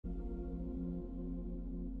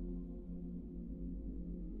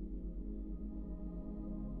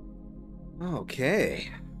Okay,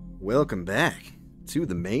 welcome back to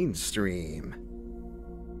the mainstream,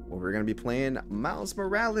 where we're going to be playing Miles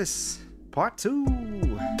Morales Part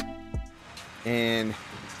 2. And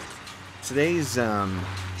today's a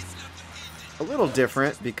little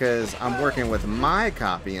different because I'm working with my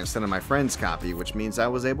copy instead of my friend's copy, which means I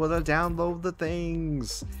was able to download the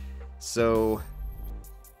things. So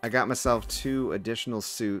I got myself 2 additional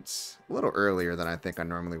suits a little earlier than I think I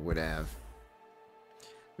normally would have.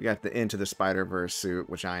 We got the Into the Spider-Verse suit,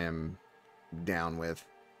 which I am down with.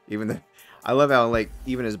 I love how, like,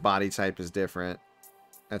 even his body type is different.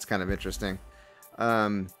 That's kind of interesting.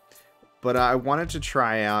 But I wanted to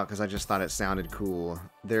try out, because I just thought it sounded cool.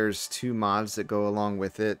 There's 2 mods that go along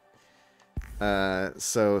with it.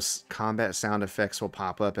 So combat sound effects will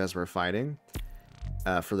pop up as we're fighting.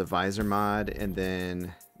 For the visor mod, and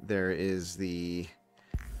then there is the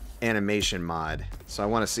animation mod. So I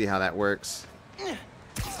want to see how that works.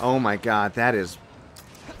 Oh my god, that is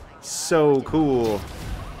so cool.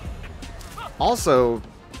 Also,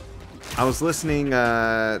 I was listening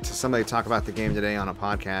to somebody talk about the game today on a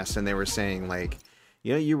podcast, and they were saying, like,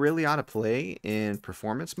 you know, you really ought to play in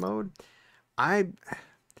performance mode. I'm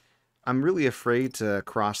really afraid to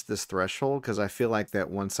cross this threshold, because I feel like that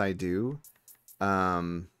once I do,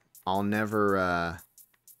 I'll never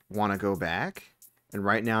want to go back. And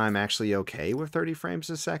right now I'm actually okay with 30 frames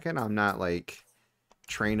a second. I'm not, like,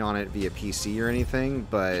 trained on it via PC or anything,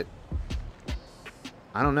 but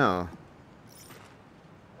I don't know.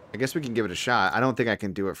 I guess we can give it a shot. I don't think I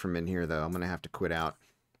can do it from in here, though. I'm going to have to quit out,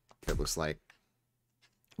 it looks like.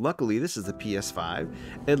 Luckily, this is the PS5,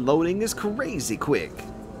 and loading is crazy quick.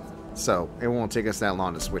 So, it won't take us that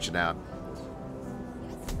long to switch it out.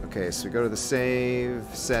 Okay, so we go to the save,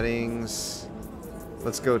 settings.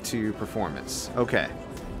 Let's go to performance. Okay.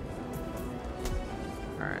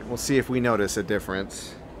 Alright, we'll see if we notice a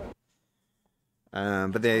difference.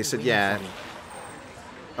 But they said, yeah.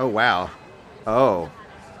 Oh, wow. Oh.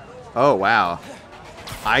 Oh, wow.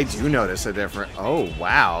 I do notice a difference. Oh,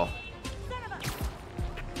 wow.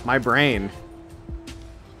 My brain.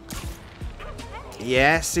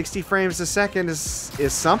 Yeah, 60 frames a second is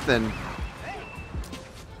something.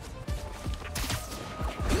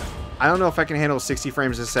 I don't know if I can handle 60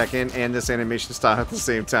 frames a second and this animation style at the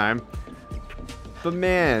same time. But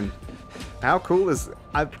man, how cool is...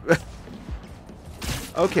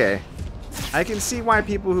 Okay. I can see why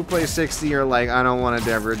people who play 60 are like, I don't want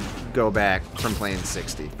to ever go back from playing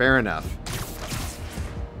 60. Fair enough.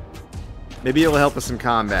 Maybe it'll help us in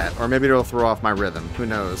combat, or maybe it'll throw off my rhythm. Who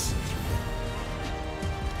knows?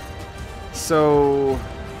 So...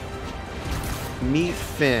 Meet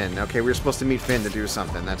Finn. Okay, we were supposed to meet Finn to do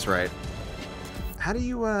something. That's right. How do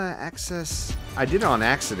you access... I did it on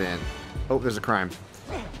accident. Oh, there's a crime.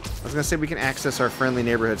 I was going to say we can access our friendly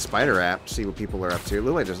neighborhood spider app, see what people are up to. It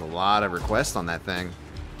looks like there's a lot of requests on that thing.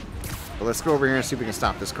 But let's go over here and see if we can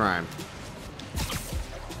stop this crime.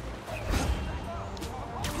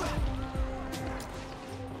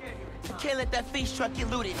 I can't let that face truck get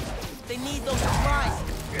looted. They need those supplies.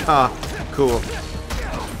 Ah, cool.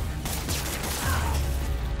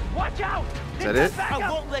 Watch out! Is that it? I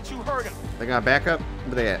won't let you hurt him. They got backup?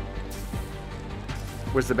 Where they at?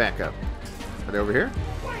 Where's the backup? Are they over here?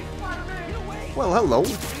 Well, hello.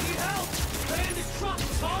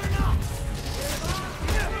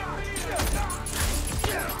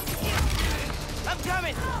 I'm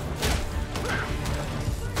coming.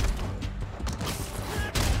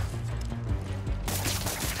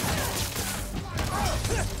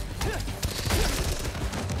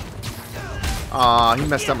 Aw, he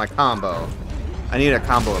messed up my combo. I need a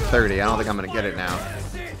combo of 30. I don't think I'm going to get it now.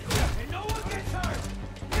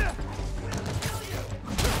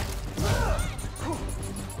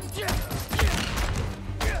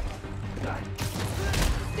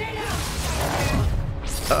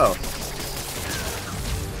 Uh-oh.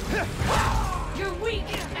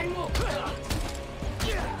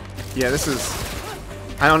 Yeah, this is...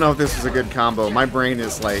 I don't know if this is a good combo. My brain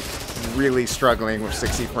is, like, really struggling with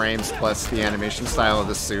 60 frames plus the animation style of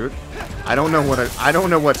the suit. I don't know what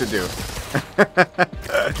to do.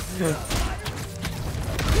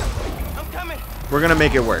 I'm coming. We're gonna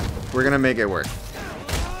make it work. We're gonna make it work.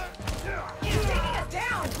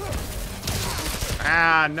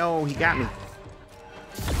 Ah, no, he got me.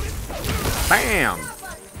 Bam!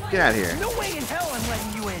 Get out of here. No way in hell I'm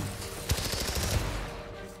letting you in.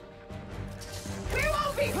 We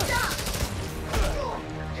won't be stopped.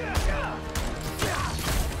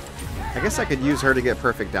 I guess I could use her to get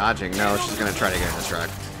perfect dodging. No, she's gonna try to get in the truck.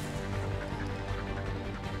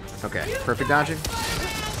 Okay, perfect dodging?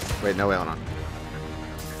 Wait, no, wait, hold on.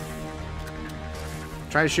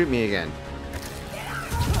 Try to shoot me again.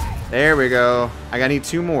 There we go. I need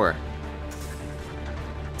 2 more.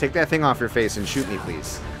 Take that thing off your face and shoot me,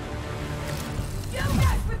 please.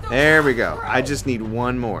 There we go. I just need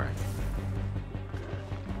 1 more.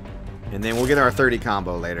 And then we'll get our 30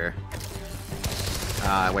 combo later.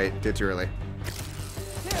 Wait, did too early.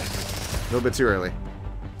 A little bit too early.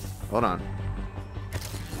 Hold on.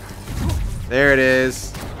 There it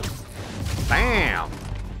is. Bam!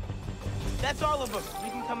 That's all of them. We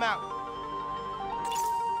can come out.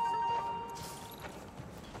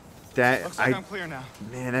 Looks like I'm clear now.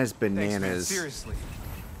 Man, that's bananas. Thanks, man. Seriously.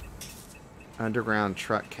 Underground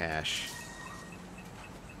truck cache.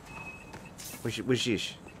 What's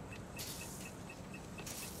this?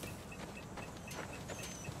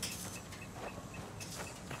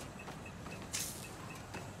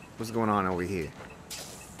 What's going on over here?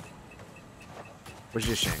 What's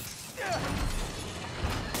this thing?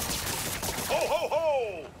 Ho, ho,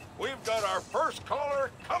 ho! We've got our first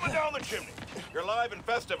caller coming down the chimney. You're live and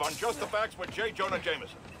festive on Just the Facts with J. Jonah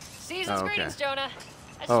Jameson. Season's greetings, Jonah.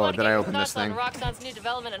 I just Oh, want to did get I your open this thoughts on thing? Roxxon's new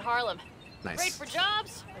development in Harlem. Nice. Great for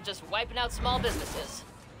jobs or just wiping out small businesses?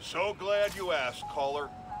 So glad you asked, caller.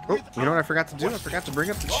 Oh, you know what I forgot to do? I forgot to bring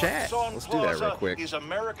up the chat. Roxxon Let's do that real Plaza quick. is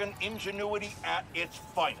American ingenuity at its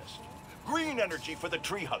finest. Green energy for the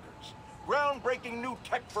tree huggers. Groundbreaking new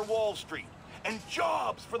tech for Wall Street. And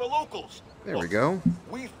jobs for the locals. There we go.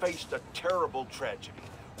 We faced a terrible tragedy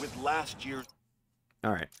with last year's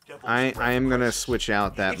All right. I am gonna switch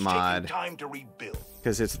out that mod time to rebuild.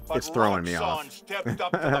 because it's throwing me off. Roxxon stepped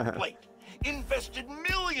up to the plate. Invested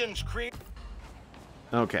millions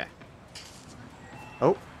Okay.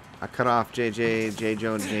 Oh, I cut off J Jonah,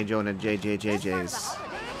 JJ's.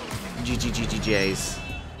 GGGGJ's.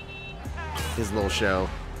 His little show.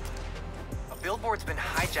 A billboard's been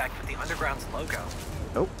hijacked with the Underground's logo.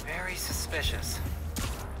 Oh, Very suspicious.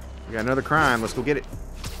 we got another crime. Let's go get it.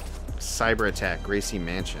 Cyber attack, Gracie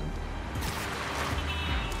Mansion.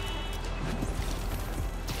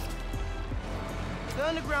 The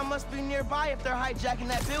underground must be nearby if they're hijacking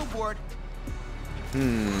that billboard.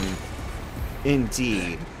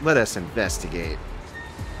 Indeed. Let us investigate.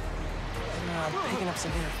 I'm picking up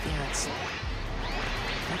some interference.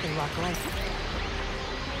 Nothing lock right.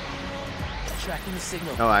 Tracking the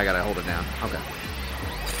signal. Oh, I gotta hold it down. Okay.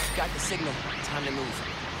 Got the signal. Time to move.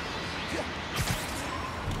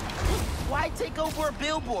 Why take over a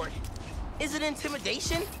billboard? Is it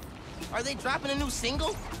intimidation? Are they dropping a new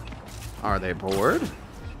single? Are they bored?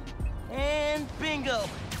 And bingo.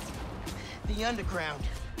 The underground.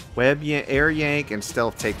 Air yank and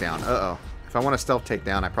stealth takedown. Uh-oh. If I want a stealth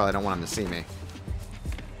takedown, I probably don't want them to see me.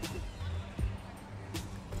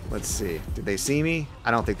 Let's see. Did they see me?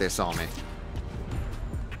 I don't think they saw me.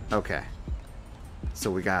 Okay.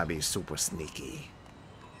 So we gotta be super sneaky.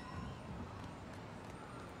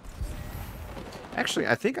 Actually,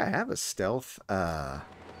 I think I have a stealth, I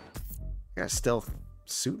got a stealth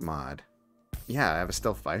suit mod. Yeah, I have a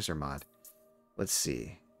stealth visor mod. Let's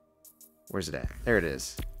see. Where's it at? There it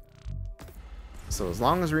is. So as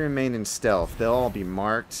long as we remain in stealth, they'll all be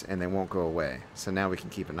marked and they won't go away. So now we can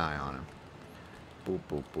keep an eye on them. Boop,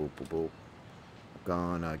 boop, boop, boop, boop.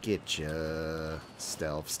 Gonna get ya.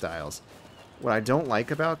 Stealth styles. What I don't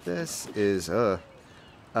like about this is,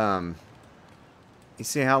 you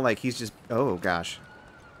see how, like, he's just, oh gosh.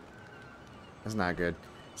 That's not good.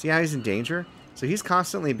 See how he's in danger? So he's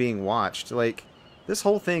constantly being watched. Like, this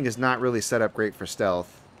whole thing is not really set up great for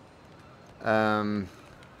stealth.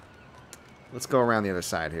 Let's go around the other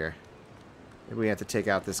side here. Maybe we have to take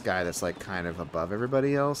out this guy that's, like, kind of above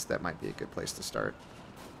everybody else. That might be a good place to start.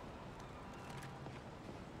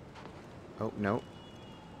 Oh, no.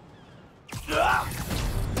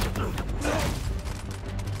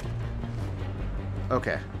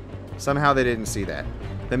 Okay. Somehow they didn't see that.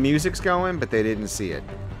 The music's going, but they didn't see it.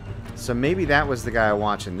 So maybe that was the guy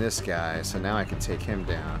watching this guy, so now I can take him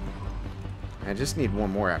down. I just need one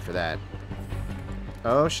more after that.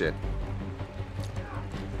 Oh, shit.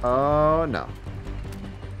 Oh, no.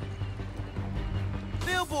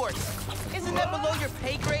 Billboard! Isn't that below your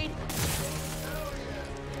pay grade?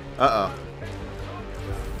 Uh-oh.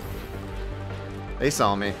 They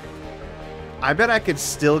saw me. I bet I could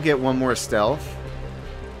still get one more stealth.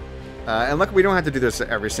 And look, we don't have to do this at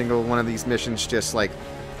every single one of these missions, just like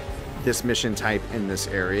this mission type in this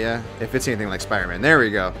area. If it's anything like Spider-Man. There we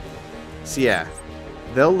go. So yeah,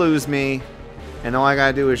 they'll lose me, and all I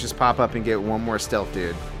gotta do is just pop up and get one more stealth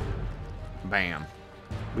dude. Bam.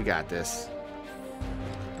 We got this.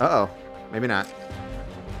 Uh-oh. Maybe not.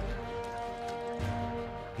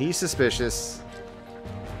 He's suspicious.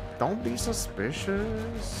 Don't be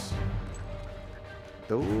suspicious.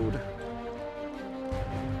 Dude.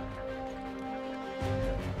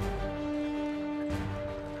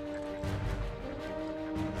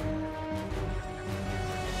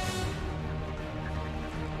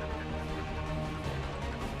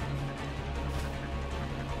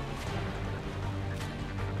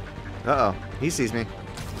 Uh-oh. He sees me.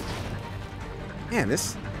 Man,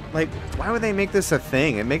 this... Like, why would they make this a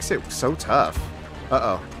thing? It makes it so tough.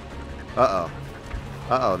 Uh-oh. Uh-oh.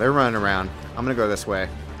 Uh-oh, they're running around. I'm gonna go this way.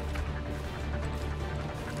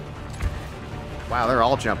 Wow, they're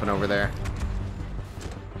all jumping over there.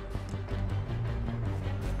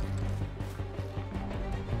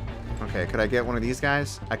 Okay, could I get one of these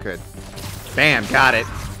guys? I could. Bam, got it.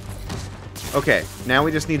 Okay, now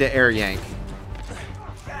we just need to air yank.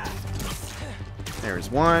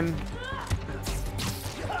 There's 1,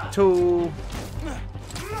 2,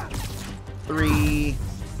 3.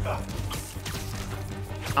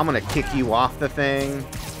 I'm gonna kick you off the thing.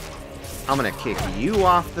 I'm gonna kick you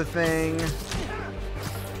off the thing.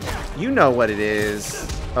 You know what it is.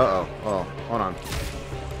 Uh-oh. Oh, hold on.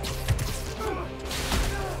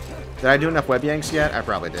 Did I do enough web yanks yet? I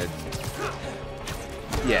probably did.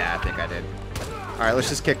 Yeah, I think I did. Alright, let's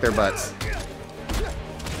just kick their butts.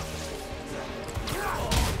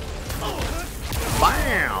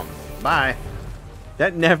 Bam! Bye.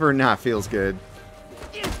 That never not feels good.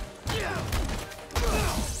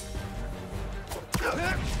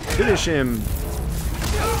 Finish him.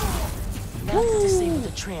 Now to disable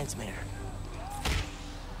the transmitter.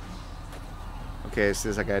 Okay, it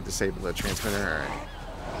says I gotta disable the transmitter. Alright.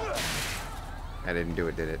 I didn't do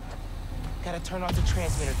it, did it? Gotta turn off the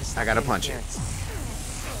transmitter to stop I gotta the punch it.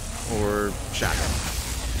 interference. Or shotgun.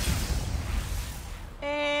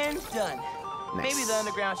 And done. Nice. Maybe the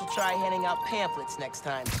underground should try handing out pamphlets next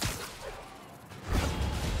time.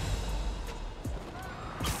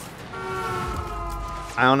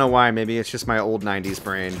 I don't know why. Maybe it's just my old 90s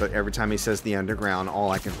brain, but every time he says the underground,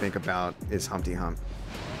 all I can think about is Humpty Hump.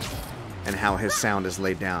 And how his sound is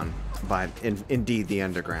laid down by, indeed, the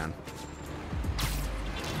underground.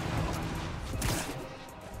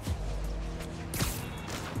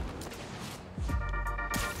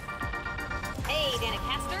 Hey, Dana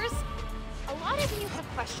Casters. A lot of you have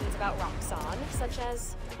questions about Roxxon, such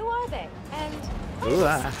as, who are they? And what is Ooh,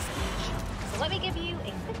 this message? So let me give you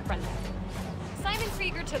a quick rundown. Simon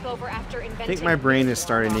Krieger took over after inventing... I think my brain is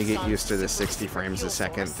starting to get Roxxon's used to the super 60 frames a fuel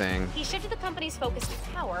second source. thing. He shifted the company's focus to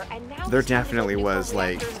power, and now There he's trying to definitely build was, nuclear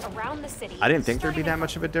like... reactors around the city, I didn't think there'd be starting that in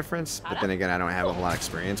much of a difference, but then again, I don't have a lot of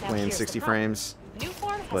experience Now playing here's the 60 problem. frames.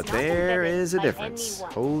 Nuform has But not been there vetted is a by difference.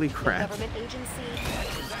 anyone. Holy No crap. government agency.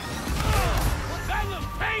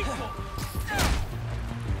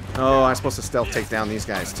 Oh, I'm supposed to stealth take down these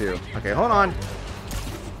guys too. Okay, hold on.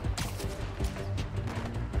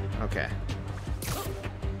 Okay.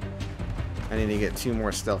 I need to get 2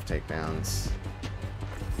 more stealth takedowns.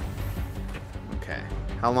 Okay.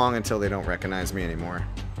 How long until they don't recognize me anymore?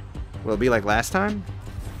 Will it be like last time?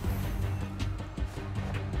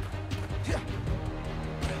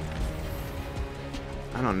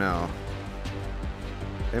 I don't know.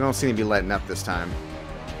 They don't seem to be letting up this time.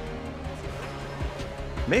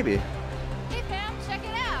 Maybe. Hey Pam, check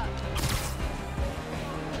it out.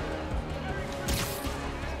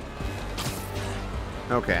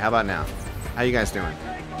 Okay, how about now? How you guys doing?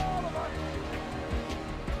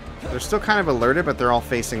 They're still kind of alerted, but they're all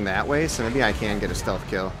facing that way, so maybe I can get a stealth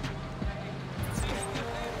kill.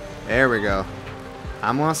 There we go.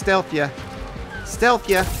 I'm gonna stealth ya. Stealth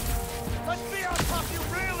ya.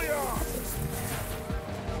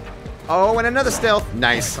 Oh, and another stealth.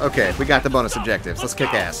 Nice. Okay, we got the bonus objectives. Let's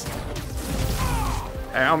kick ass.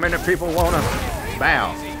 How many people wanna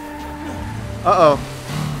bow? Uh-oh.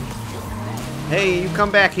 Hey, you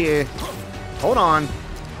come back here. Hold on.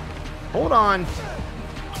 Hold on.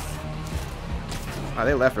 Oh,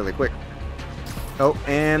 they left really quick. Oh,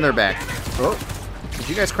 and they're back. Oh, did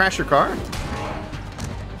you guys crash your car?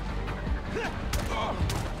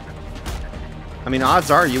 I mean,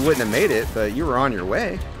 odds are you wouldn't have made it, but you were on your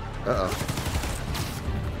way. Uh-oh.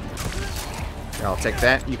 Here, I'll take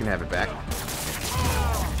that. You can have it back.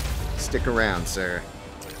 Stick around, sir.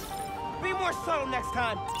 Be more subtle next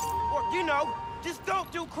time. Or, you know, just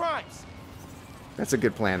don't do crimes. That's a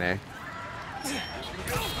good plan, eh?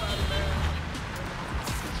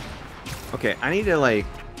 Okay, I need to, like,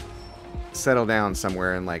 settle down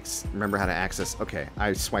somewhere and, like, remember how to access... Okay,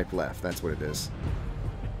 I swipe left. That's what it is.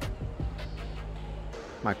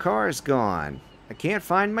 My car is gone. I can't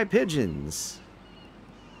find my pigeons.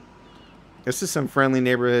 This is some friendly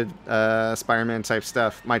neighborhood Spider-Man type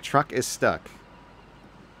stuff. My truck is stuck.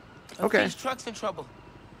 Okay. These truck's in trouble.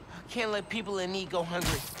 Can't let people in need go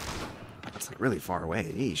hungry. That's like really far away.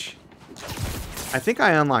 Eesh. I think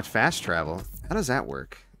I unlocked fast travel. How does that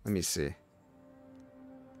work? Let me see.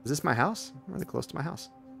 Is this my house? I'm really close to my house.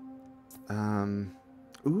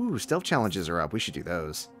 Ooh, stealth challenges are up. We should do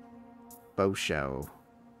those. Bow show.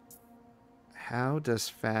 How does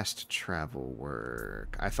fast travel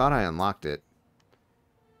work? I thought I unlocked it.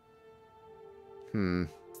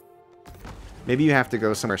 Maybe you have to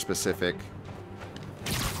go somewhere specific.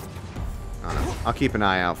 I don't know. I'll keep an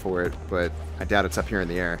eye out for it, but I doubt it's up here in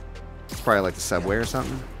the air. It's probably like the subway or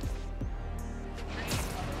something.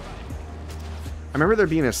 I remember there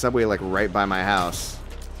being a subway like right by my house.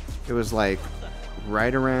 It was like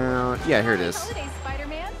right around... Yeah, here it is.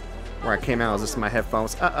 Where I came out, I was listening to my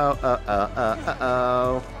headphones.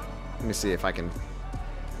 Uh-oh. Let me see if I can...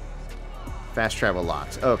 Fast travel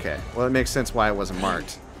locked. Okay. Well, it makes sense why it wasn't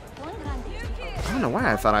marked. I don't know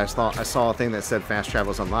why I thought I saw a thing that said fast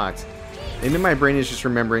travel is unlocked. Maybe my brain is just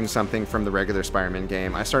remembering something from the regular Spider-Man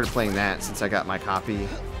game. I started playing that since I got my copy,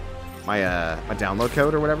 my download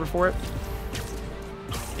code or whatever for it.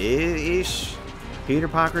 Ish. Peter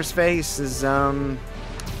Parker's face is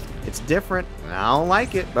it's different. I don't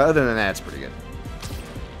like it, but other than that, it's pretty good.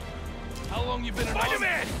 How long you been in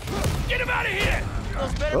Spider-Man? Get him out of here!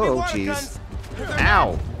 Oh, jeez.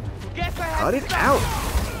 Ow. Cut it out.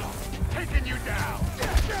 Taking you down.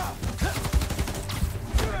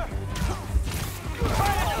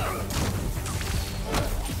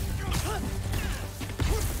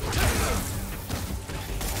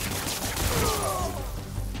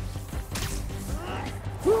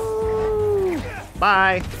 Woo.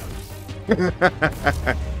 Bye.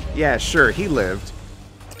 Yeah, sure, he lived.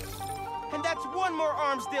 And that's one more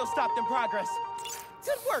arms deal stopped in progress.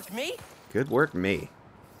 Good work, me. Good work, me.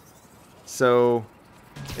 So,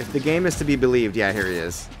 if the game is to be believed, yeah, here he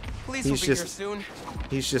is. Police will be here soon.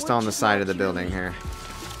 He's just on the side of the building here.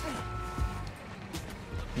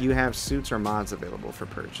 You have suits or mods available for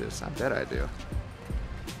purchase. I bet I do.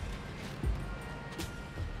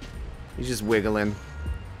 He's just wiggling.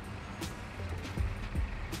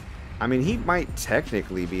 I mean, he might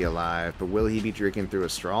technically be alive, but will he be drinking through a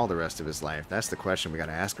straw the rest of his life? That's the question we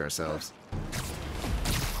gotta ask ourselves.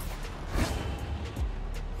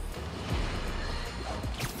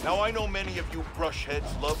 Now, I know many of you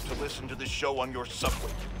brushheads love to listen to this show on your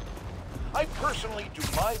subway. I personally do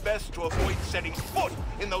my best to avoid setting foot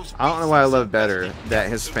in those... I don't know what I love better, that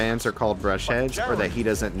his fans are called brushheads, or that he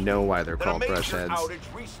doesn't know why they're called brushheads. A major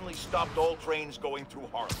outage recently stopped all trains going through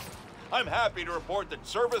Harlem. I'm happy to report that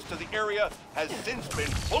service to the area has since been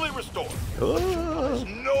fully restored. It's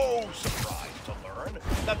no surprise to learn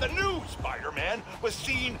that the new Spider-Man was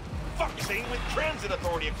seen fuxing with transit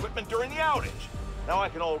authority equipment during the outage. Now I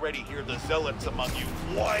can already hear the zealots among you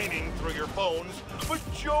whining through your phones. But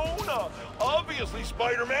Jonah, obviously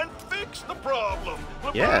Spider-Man fixed the problem.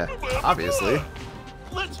 Yeah, obviously.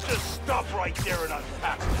 Let's just stop right there and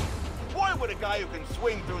unpack it. Why would a guy who can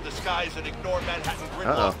swing through the skies and ignore Manhattan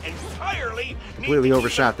gridlock entirely completely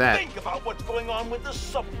overshot that. Think about what's going on with the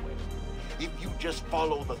subway? If you just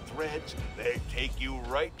follow the threads, they take you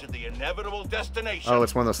right to the inevitable destination. Oh,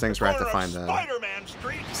 it's one of those things where I have to find the Spider-Man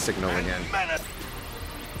Street signal again.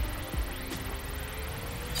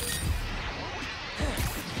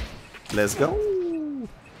 Let's go.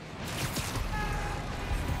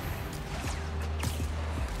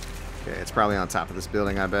 Okay, it's probably on top of this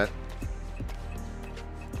building, I bet.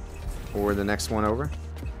 Or the next one over.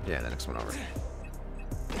 Yeah, the next one over.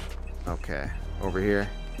 Okay, over here.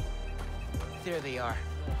 There they are.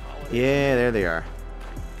 Yeah, there they are.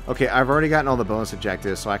 Okay, I've already gotten all the bonus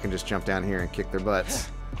objectives, so I can just jump down here and kick their butts.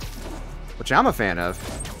 Which I'm a fan of.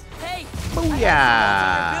 Hey!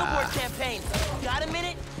 Booyah! Billboard campaign. Got a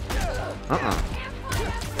minute?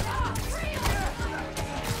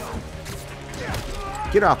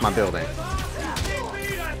 Get off my building.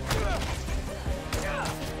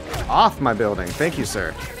 Off my building. Thank you,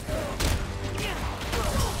 sir.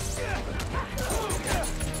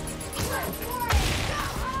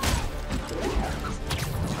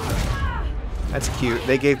 That's cute.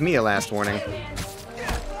 They gave me a last warning.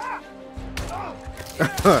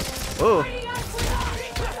 Oh.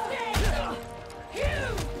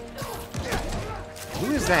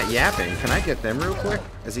 Who is that yapping? Can I get them real quick?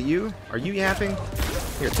 Is it you? Are you yapping?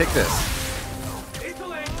 Here, take this.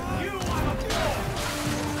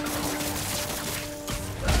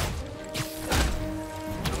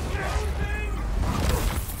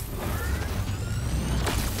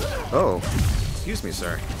 Oh, excuse me,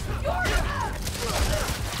 sir.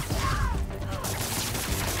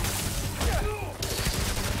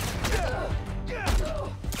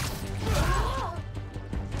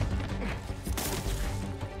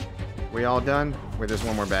 We all done? Wait, there's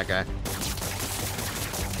one more bad guy.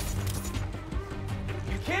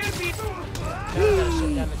 You can't be.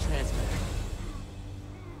 Shut down the transmitter.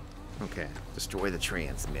 Okay, destroy the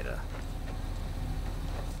transmitter.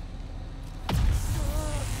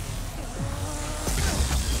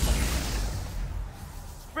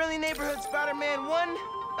 Neighborhood Spider-Man 1,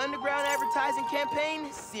 underground advertising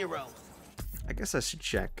campaign 0. I guess I should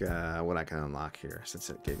check what I can unlock here, since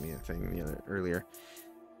it gave me a thing earlier.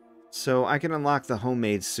 So I can unlock the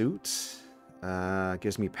homemade suit.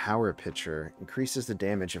 Gives me power pitcher. Increases the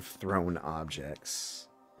damage of thrown objects.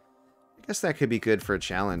 I guess that could be good for a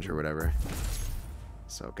challenge or whatever.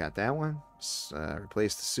 So got that one.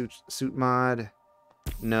 Replace the suit mod.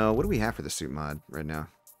 No, what do we have for the suit mod right now?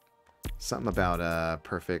 Something about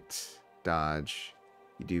perfect dodge.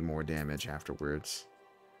 You do more damage afterwards.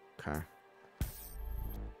 Okay.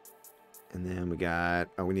 And then we got...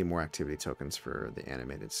 Oh, we need more activity tokens for the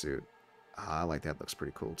animated suit. I like that. Looks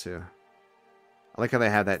pretty cool, too. I like how they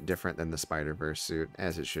have that different than the Spider-Verse suit,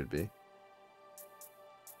 as it should be.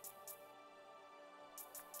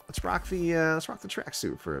 Let's rock the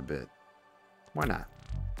tracksuit for a bit. Why not?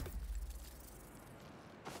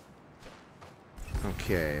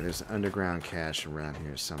 Okay, there's underground cache around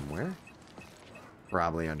here somewhere.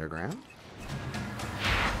 Probably underground.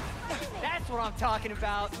 That's what I'm talking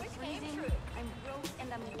about.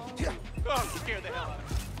 Oh, scare the hell out of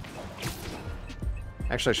me.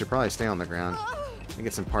 Actually, I should probably stay on the ground and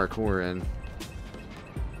get some parkour in.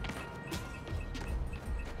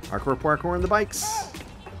 Parkour on the bikes.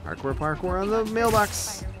 Parkour on the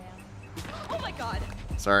mailbox. Oh my god.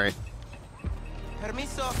 Sorry.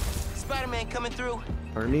 Permiso, Spider-Man coming through.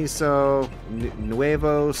 Permiso,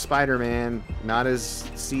 Nuevo Spider-Man, not as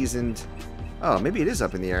seasoned. Oh, maybe it is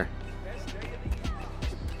up in the air.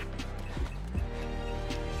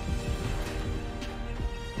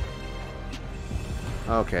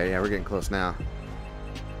 Okay, yeah, we're getting close now.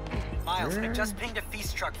 Miles, I just pinged a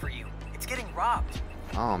feast truck for you. It's getting robbed.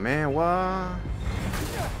 Oh man, what? I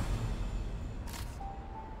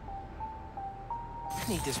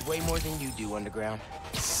need this way more than you do, Underground.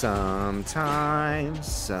 Sometimes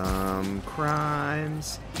some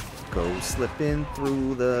crimes go slipping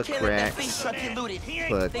through the Can't let that cracks. feast truck get looted.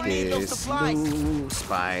 But They need those this supplies. new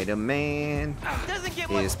Spider-Man Doesn't get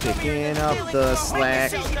much is scummier picking than up stealing the from a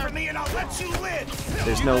slack. highway shelter.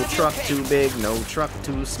 There's no truck too big, no truck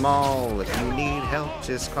too small. If you need help,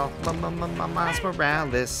 just call Miles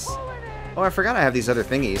Morales. Oh, I forgot I have these other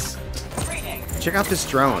thingies. Check out this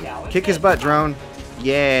drone. Kick his butt, drone.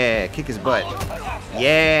 Yeah, kick his butt.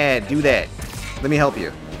 Yeah, do that. Let me help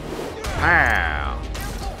you. Wow.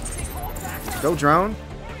 Go, drone.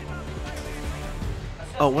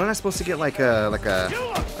 Oh, wasn't I supposed to get like a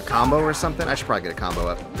combo or something? I should probably get a combo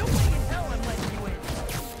up.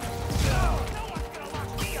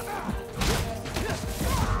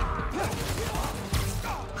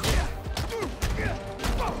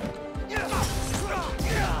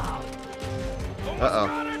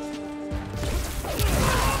 Uh-oh.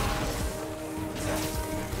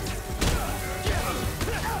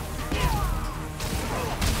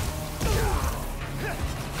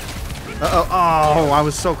 Uh-oh. Oh, I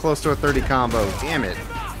was so close to a 30 combo. Damn it.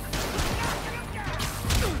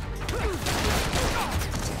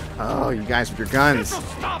 Oh, you guys with your guns.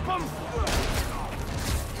 Stop him!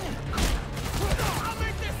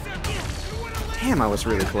 Damn, I was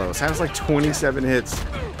really close. I was like 27 hits.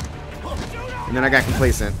 And then I got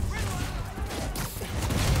complacent.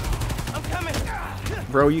 I'm coming.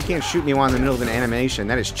 Bro, you can't shoot me while in the middle of an animation.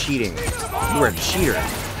 That is cheating. You are a cheater.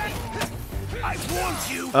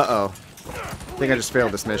 Uh-oh. I think I just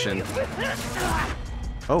failed this mission.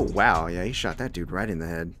 Oh, wow. Yeah, he shot that dude right in the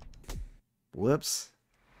head. Whoops.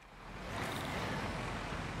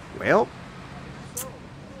 Well.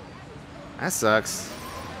 That sucks.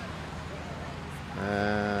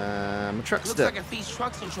 My truck's Looks stuck. like a feast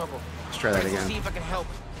truck's in trouble. Let's try that Let's again. see if I can help.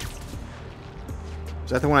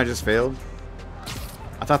 Is that the one I just failed?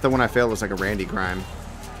 I thought the one I failed was like a Randy crime.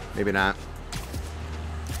 Maybe not.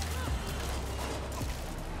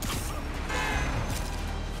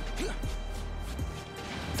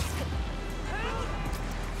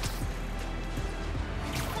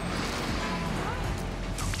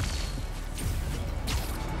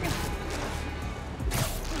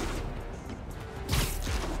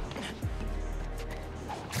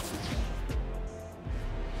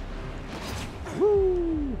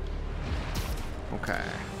 Woo! Okay.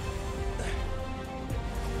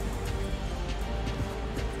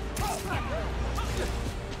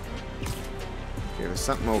 Okay, there's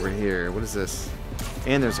something over here. What is this?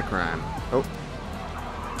 And there's a crime. Oh.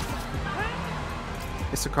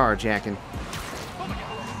 It's a car jacking.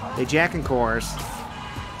 They jacking cars.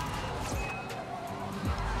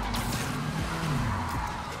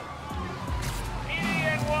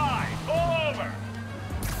 E-N-Y, all over.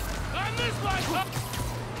 On this one.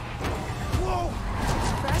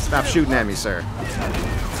 Stop shooting at me, sir.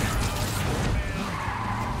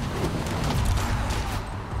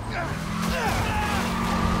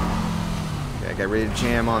 Get ready to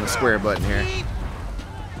jam on the square button here. Keep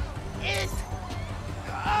it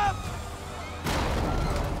up.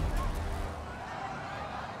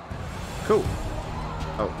 Cool.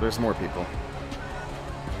 Oh, there's more people.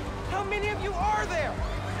 How many of you are there?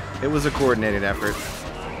 It was a coordinated effort.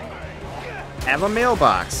 Have a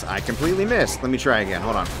mailbox. I completely missed. Let me try again.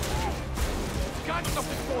 Hold on. Got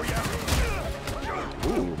something for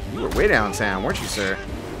you. Ooh, you were way downtown, weren't you, sir?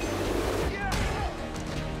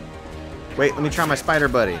 Wait, let me try my spider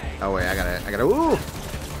buddy. Oh wait, I gotta, ooh!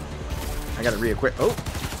 I gotta re-equip, oh!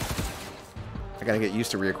 I gotta get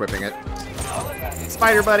used to re-equipping it.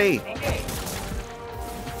 Spider buddy!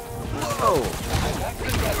 Whoa!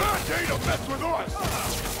 They don't mess with us.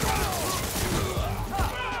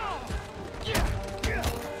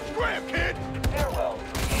 Scram, kid.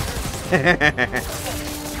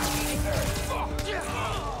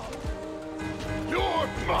 You're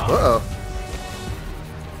mine. Uh-oh.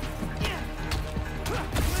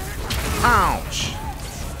 Ouch!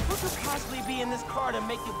 What could possibly be in this car to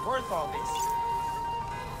make it worth all this?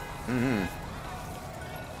 Mm-hmm.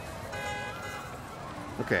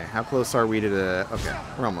 Okay, how close are we to the... Okay,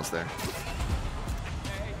 we're almost there.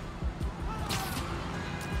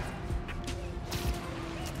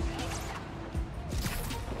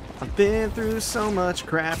 I've been through so much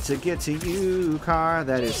crap to get to you, car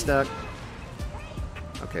that is stuck.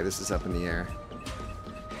 Okay, this is up in the air.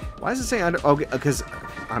 Why does it say under... Oh, because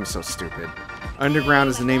I'm so stupid. Underground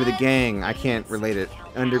is the name of the gang. I can't relate it.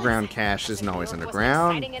 Underground cash isn't always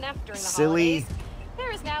underground. Silly.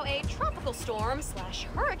 There is now a tropical storm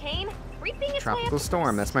 / hurricane creeping its way up Tropical the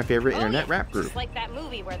Storm. coast. That's my favorite Oh, internet yeah, rap group. Just like that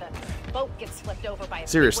movie where the boat gets flipped over by a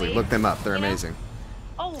Seriously, big look wave, them up. They're you know? amazing.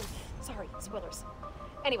 Oh, sorry, spoilers.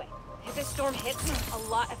 Anyway, if this storm hits, a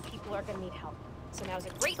lot of people are going to need help. So now's a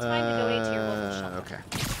great time to donate to your local shelter. Okay.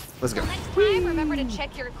 Let's go. Till next time, remember to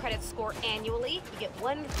check your credit score annually. You get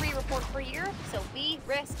 1 free report per year, so be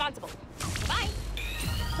responsible. Bye.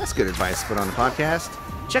 That's good advice to put on the podcast.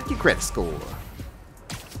 Check your credit score.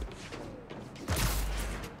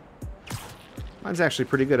 Mine's actually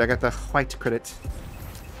pretty good. I got the white credit.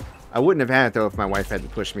 I wouldn't have had it, though, if my wife had to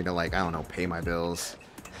push me to, like, I don't know, pay my bills.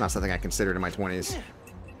 Not something I considered in my 20s.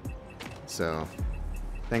 So,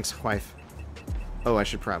 thanks, wife. Oh, I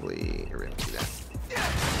should probably get rid of that.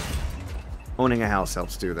 Owning a house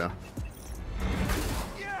helps, too, though.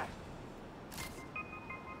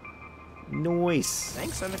 Nice.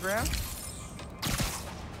 Thanks, Underground.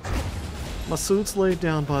 My suit's laid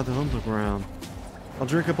down by the underground. I'll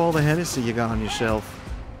drink up all the Hennessy you got on your shelf.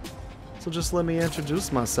 So just let me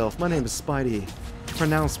introduce myself. My name is Spidey.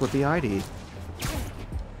 Pronounced with the ID.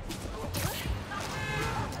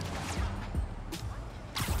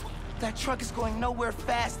 That truck is going nowhere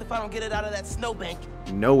fast if I don't get it out of that snowbank.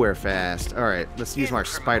 Nowhere fast. Alright, let's use our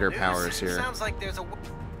spider News, powers here. Sounds like there's a...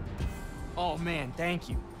 Oh man, thank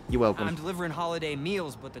you. You're welcome. I'm delivering holiday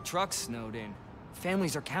meals, but the truck's snowed in.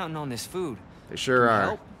 Families are counting on this food. They sure Can you are.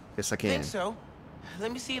 help? Yes, I Think can. so?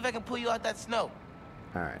 Let me see if I can pull you out that snow.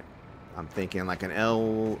 Alright. I'm thinking like an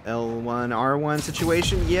L1, R1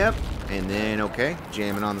 situation. Yep. And then, okay,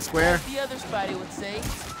 jamming on the square. As the other Spidey would say,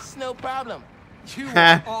 it's no problem. You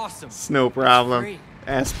are awesome. No problem. Great.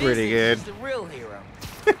 That's pretty good. This is the real hero.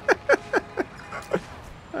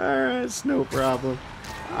 Alright, it's no problem.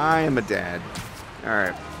 I am a dad.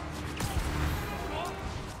 Alright.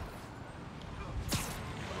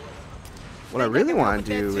 What I really want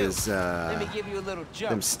to do is, Let me give you a little jump.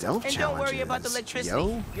 them stealth And don't worry about the challenges. electricity.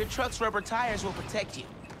 Yo. Your truck's rubber tires will protect you.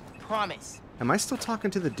 Promise. Am I still talking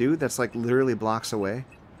to the dude that's like literally blocks away?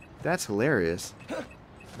 That's hilarious.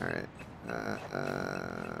 Alright.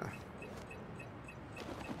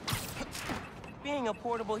 Being a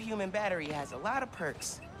portable human battery has a lot of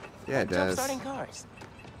perks. Yeah, it does. Jump-starting cars.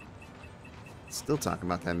 Still talking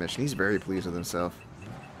about that mission. He's very pleased with himself.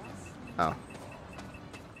 Oh.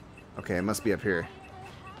 Okay, it must be up here.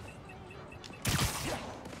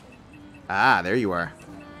 Ah, there you are.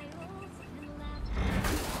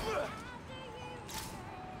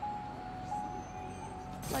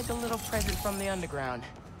 Like a little present from the underground.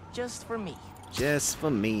 Just for me. Just for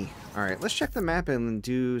me. Alright, let's check the map and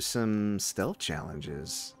do some stealth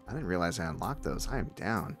challenges. I didn't realize I unlocked those. I am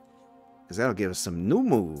down. Because that'll give us some new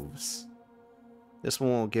moves. This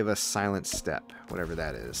one will give us Silent Step, whatever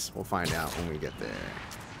that is. We'll find out when we get there.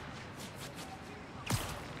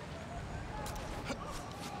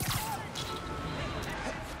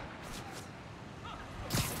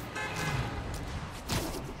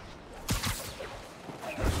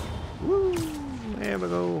 Woo! There we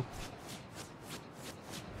go.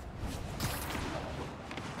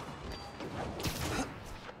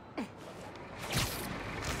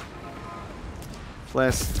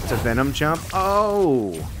 Plus to Venom jump.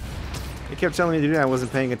 Oh! It kept telling me to do that. I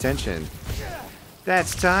wasn't paying attention.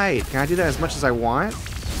 That's tight. Can I do that as much as I want?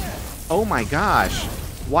 Oh my gosh.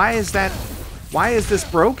 Why is that? Why is this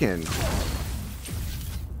broken?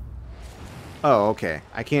 Oh, okay.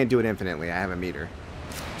 I can't do it infinitely. I have a meter.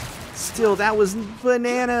 Still, that was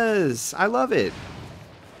bananas. I love it.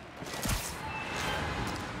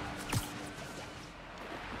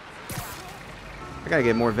 I gotta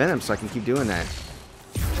get more Venom so I can keep doing that.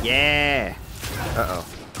 Yeah. Uh-oh.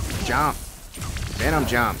 Jump. Venom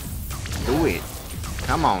jump. Do it.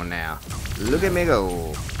 Come on now. Look at me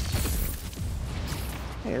go.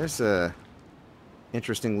 Hey, there's a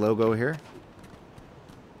interesting logo here.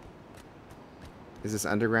 Is this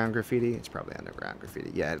underground graffiti? It's probably underground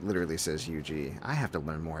graffiti. Yeah, it literally says UG. I have to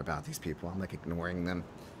learn more about these people. I'm like ignoring them.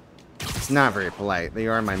 It's not very polite. They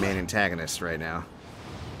are my main antagonists right now.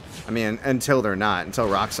 I mean, until they're not. Until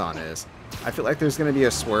Roxxon is. I feel like there's going to be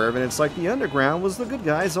a swerve, and it's like the underground was the good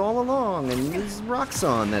guys all along, and it's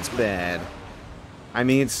Roxxon that's bad. I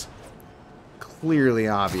mean, it's clearly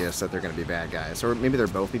obvious that they're going to be bad guys. Or maybe they're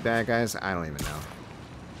both be bad guys. I don't even know.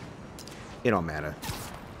 It don't matter.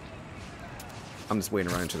 I'm just waiting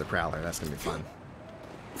to run into the Prowler. That's going to be fun.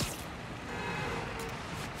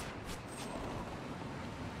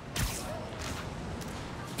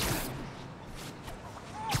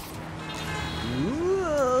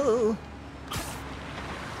 Whoa.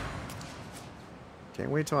 Can't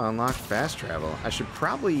wait till I unlock fast travel. I should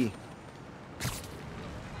probably...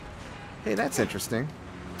 Hey, that's interesting.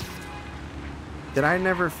 Did I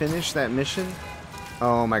never finish that mission?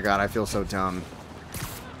 Oh my god, I feel so dumb.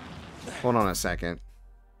 Hold on a second.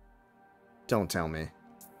 Don't tell me.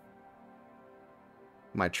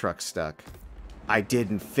 My truck's stuck. I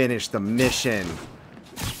didn't finish the mission.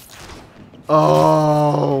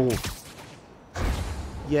 Oh!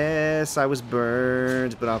 Yes, I was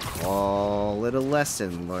burned, but I'll call it a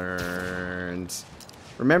lesson learned.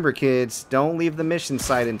 Remember, kids, don't leave the mission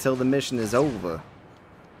site until the mission is over.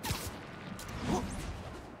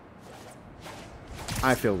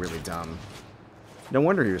 I feel really dumb. No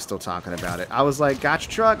wonder he was still talking about it. I was like, got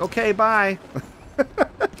your truck. Okay, bye.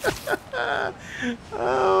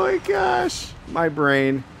 Oh my gosh. My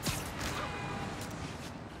brain.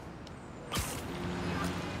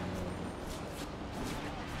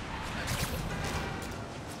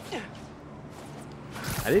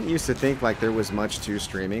 I didn't used to think like there was much to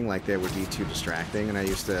streaming, like that would be too distracting, and I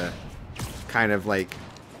used to kind of like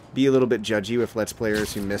be a little bit judgy with Let's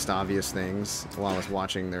Players who missed obvious things while I was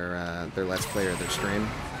watching their Let's Play or their stream.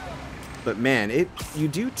 But man, you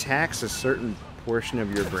do tax a certain portion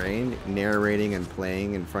of your brain narrating and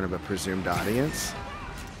playing in front of a presumed audience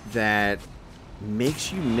that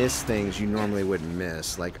makes you miss things you normally wouldn't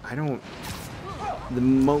miss. Like, the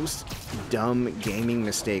most dumb gaming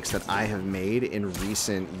mistakes that I have made in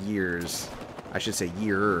recent years, I should say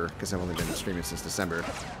year, because I've only been streaming since December,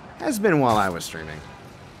 has been while I was streaming.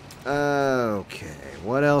 Okay,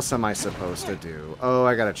 what else am I supposed to do? Oh,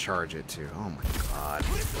 I gotta charge it too. Oh my god.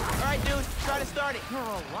 Alright, dude, try to start it. You're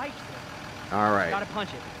alright. Alright. Gotta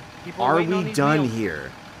punch it. People Are waiting on we these done meals.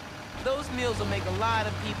 here? Those meals will make a lot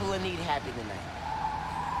of people in need happy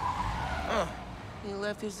tonight. He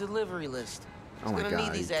left his delivery list. Oh He's my gonna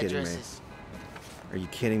god, need these are you kidding me? addresses. Are you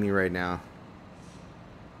kidding me right now?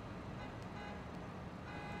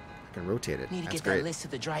 I can rotate it. Need to That's get great. that list to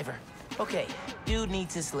the driver. Okay, dude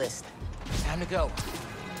needs his list. Time to go.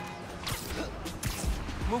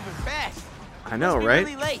 Moving fast. I know, Must be right?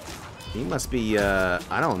 really late. He must be, I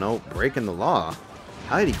don't know, breaking the law.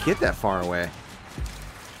 How did he get that far away?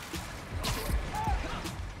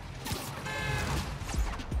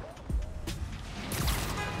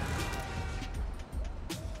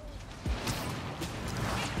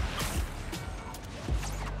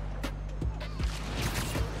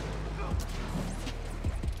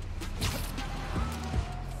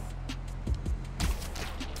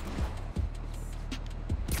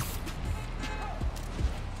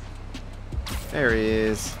 There he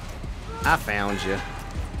is. I found you.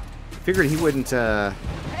 Figured he wouldn't,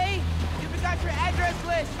 Hey, you forgot your address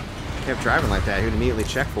list. kept driving like that. He would immediately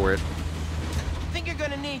check for it. Think you're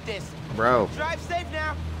gonna need this. Bro. Drive safe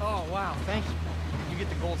now. Oh, wow, thank you. You get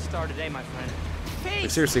the gold star today, my friend. But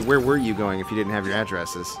Peace. seriously, where were you going if you didn't have your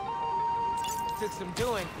addresses? Took some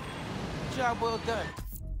doing. Job well done.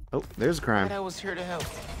 Oh, there's a crime. Glad I was here to help.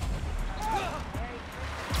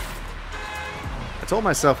 I told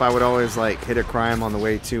myself I would always, like, hit a crime on the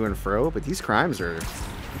way to and fro, but these crimes are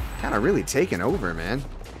kind of really taking over, man.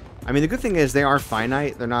 I mean, the good thing is they are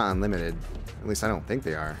finite. They're not unlimited. At least I don't think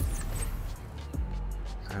they are.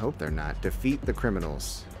 I hope they're not. Defeat the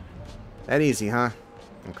criminals. That easy, huh?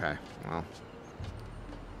 Okay, well.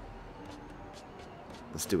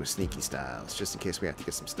 Let's do a sneaky styles, just in case we have to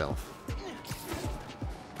get some stealth.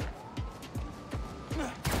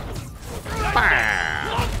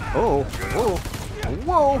 Bow! Oh, whoa,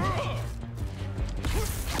 whoa!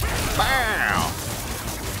 Bow!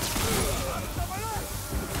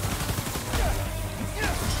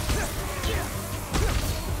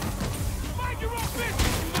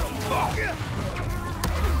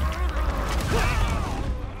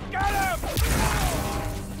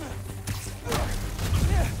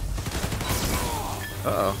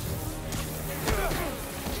 Uh-oh.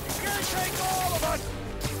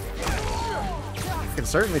 I can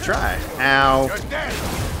certainly try. Ow.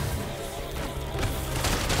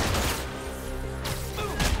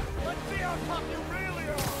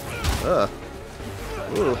 Ugh.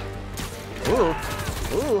 Ooh. Ooh.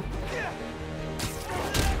 Ooh.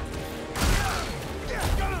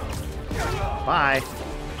 Bye.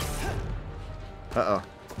 Uh-oh.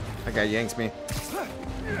 That guy yanks me.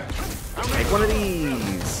 Make one of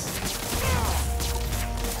these.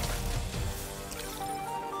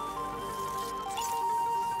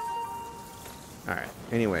 Alright.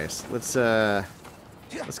 Anyways, let's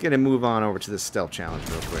get a move on over to this stealth challenge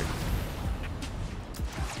real quick.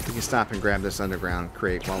 We can stop and grab this underground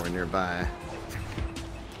crate while we're nearby.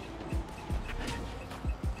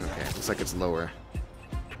 Okay, looks like it's lower.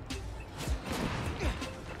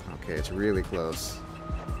 Okay, it's really close.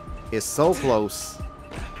 It's so close.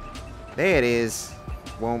 There it is.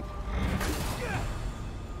 Won't.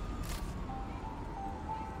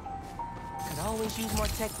 Could always use more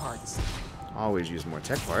tech parts. Always use more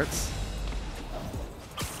tech parts.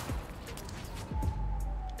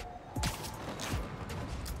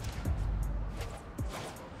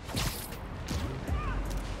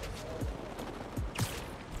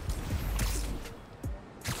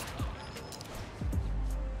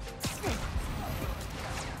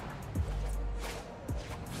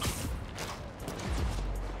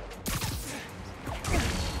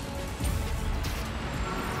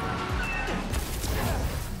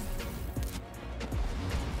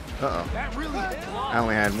 Uh-oh. I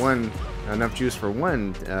only had enough juice for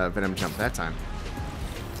one venom jump that time.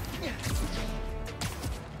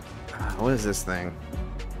 What is this thing?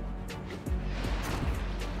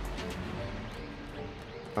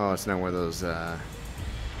 Oh, it's not one of those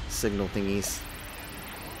signal thingies.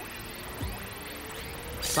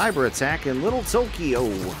 Cyber attack in Little Tokyo.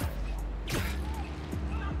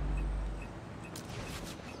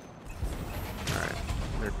 Alright.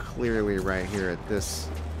 They're clearly right here at this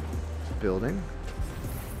building.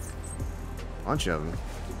 Bunch of them.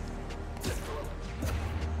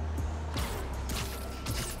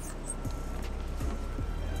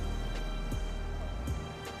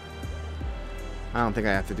 I don't think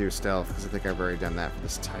I have to do stealth because I think I've already done that for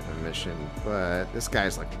this type of mission. But this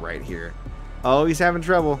guy's like right here. Oh, he's having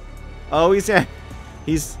trouble. Oh,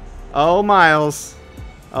 oh, Miles.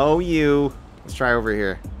 Oh, you. Let's try over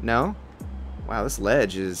here. No? Wow, this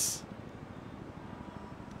ledge is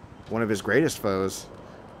one of his greatest foes.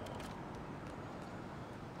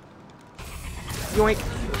 Yoink.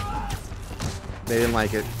 They didn't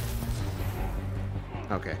like it.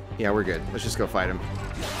 Okay. Yeah, we're good. Let's just go fight him.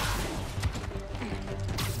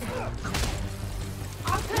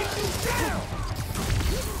 I'll take you down.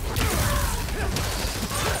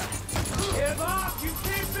 Give up. You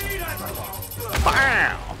can't beat us.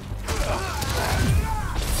 Bow!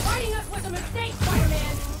 Fighting us was a mistake,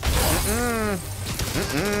 Spider-Man.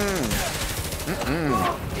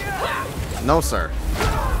 No, sir.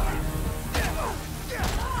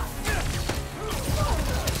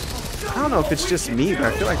 I don't know if it's just me, but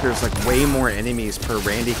I feel like there's like way more enemies per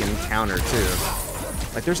Randy can encounter too.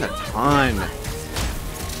 Like there's a ton.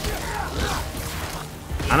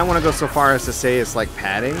 I don't want to go so far as to say it's like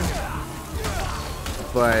padding,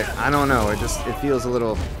 but I don't know. It feels a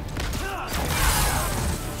little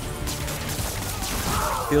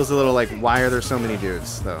like, why are there so many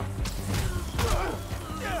dudes though?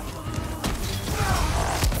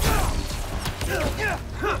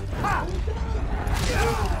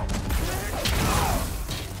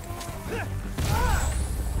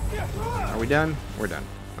 Are we done? We're done.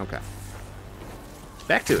 Okay.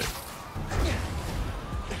 Back to it.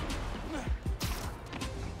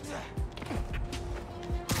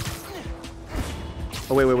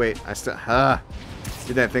 Oh, wait. I still...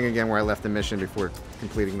 did that thing again where I left the mission before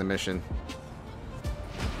completing the mission.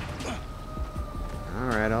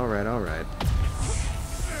 Alright.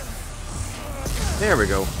 There we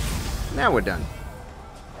go. Now we're done.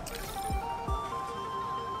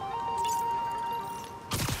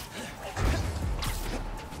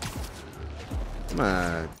 I'm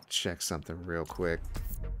gonna check something real quick.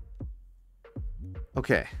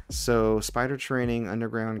 Okay, so spider training,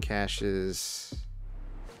 underground caches.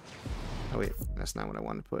 Oh wait, that's not what I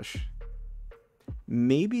wanted to push.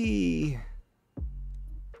 Maybe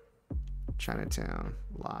Chinatown.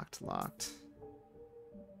 Locked.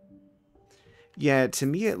 Yeah, to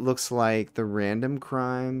me it looks like the random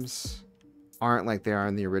crimes aren't like they are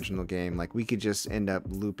in the original game. Like, we could just end up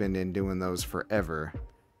looping and doing those forever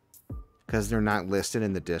because they're not listed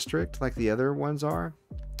in the district like the other ones are.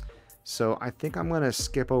 So I think I'm going to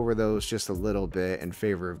skip over those just a little bit in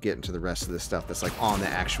favor of getting to the rest of the stuff that's like on the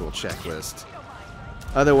actual checklist.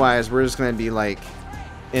 Otherwise, we're just going to be like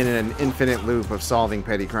in an infinite loop of solving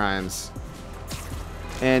petty crimes.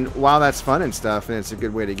 And while that's fun and stuff, and it's a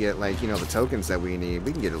good way to get, like, you know, the tokens that we need,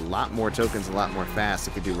 we can get a lot more tokens a lot more fast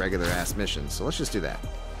if we do regular ass missions. So let's just do that.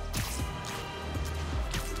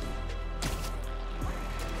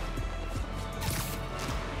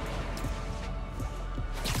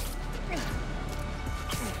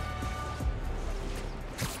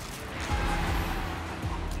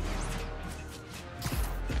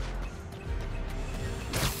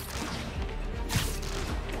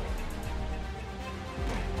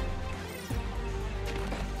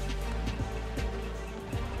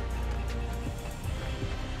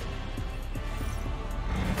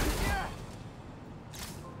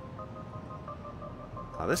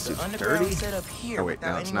 Oh, this suit's dirty. Set up here Oh wait,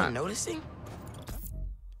 no, it's not. Noticing?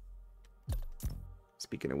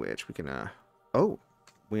 Speaking of which, we can oh,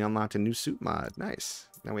 we unlocked a new suit mod. Nice.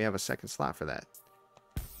 Now we have a second slot for that.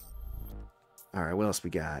 All right, what else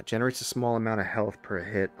we got? Generates a small amount of health per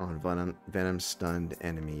hit on venom stunned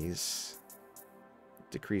enemies.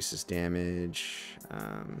 Decreases damage.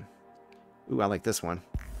 Ooh, I like this one.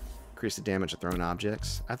 Increase the damage of thrown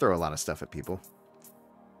objects. I throw a lot of stuff at people.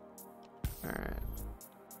 All right.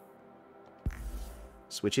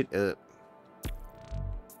 Switch it up.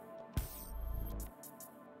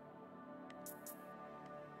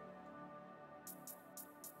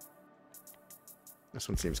 This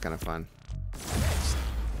one seems kind of fun.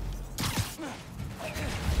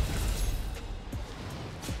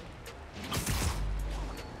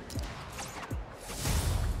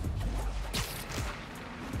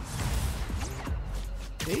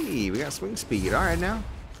 Hey, we got swing speed. All right now.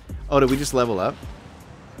 Oh, did we just level up?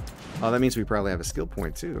 Oh, that means we probably have a skill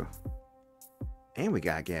point too. And we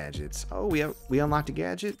got gadgets. Oh, we unlocked a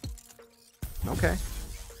gadget? Okay.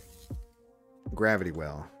 Gravity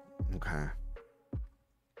well. Okay.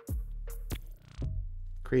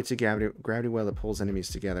 Creates a gravity well that pulls enemies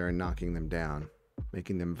together and knocking them down,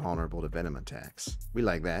 making them vulnerable to venom attacks. We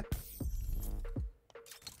like that.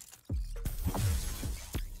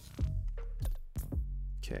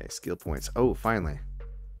 Okay, skill points. Oh, finally.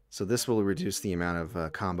 So this will reduce the amount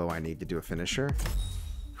of combo I need to do a finisher.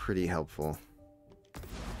 Pretty helpful.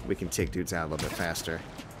 We can take dudes out a little bit faster.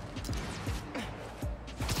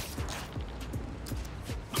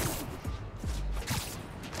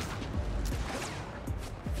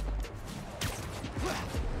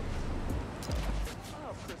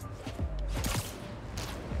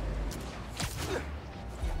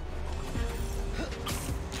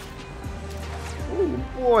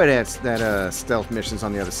 Boy, that stealth mission's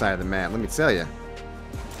on the other side of the map, let me tell you.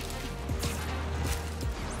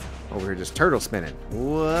 Over here just turtle spinning.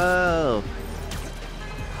 Whoa.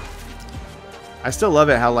 I still love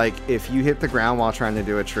it how, like, if you hit the ground while trying to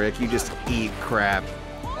do a trick, you just eat crap.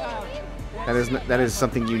 That is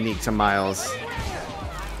something unique to Miles.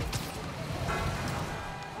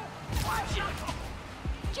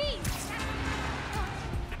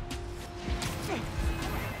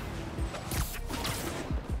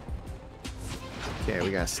 Okay,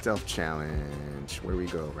 we got a stealth challenge. Where do we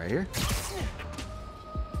go? Right here?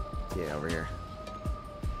 Yeah, over here.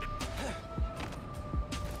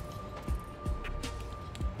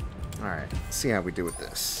 Alright, let's see how we do with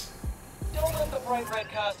this. Don't let the bright red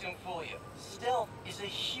costume fool you. Stealth is a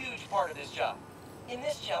huge part of this job. In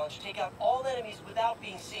this challenge, take out all enemies without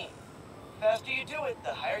being seen. The faster you do it,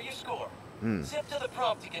 the higher you score. Zip to the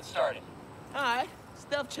prompt to get started. Alright,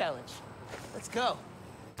 stealth challenge. Let's go.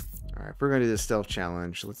 Alright, if we're going to do the stealth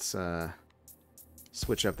challenge, let's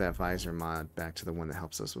switch up that visor mod back to the one that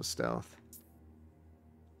helps us with stealth.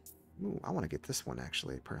 Ooh, I want to get this one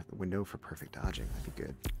actually. The window for perfect dodging. That'd be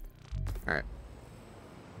good. Alright.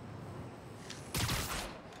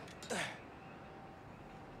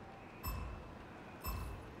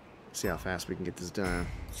 See how fast we can get this done.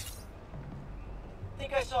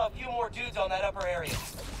 Think I saw a few more dudes on that upper area.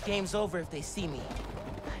 Game's over if they see me.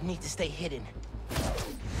 I need to stay hidden.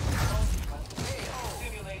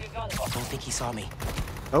 Don't think he saw me.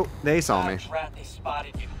 Oh, they saw me. Rat, they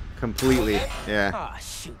spotted you. Completely. Yeah. Ah,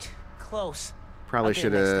 shoot. Close. Probably I'll get it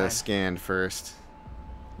should next have time. scanned first.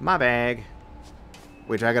 My bag.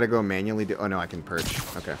 Which I gotta go manually do. Oh no, I can perch.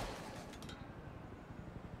 Okay.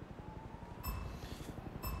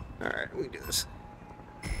 Alright, we can do this.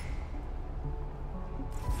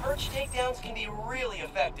 Perch takedowns can be really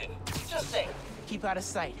effective. Just saying. Keep out of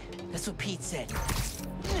sight. That's what Pete said.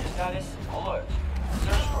 Status alert.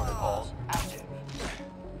 Search protocols active.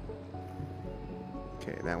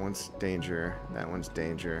 Okay, that one's danger. That one's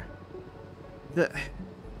danger.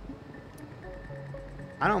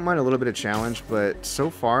 I don't mind a little bit of challenge, but so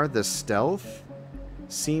far the stealth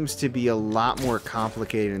seems to be a lot more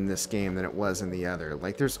complicated in this game than it was in the other.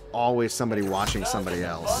 Like, there's always somebody watching somebody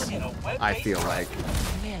else, I feel like.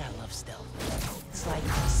 Man, I love stealth. It's like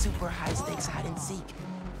super high stakes hide and seek.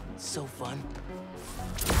 It's so fun.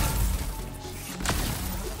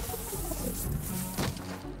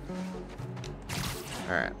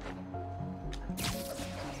 Alright.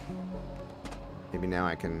 Maybe now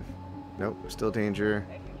I can... Nope, still danger.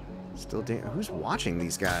 Still danger. Who's watching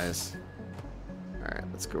these guys? Alright,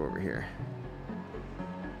 let's go over here.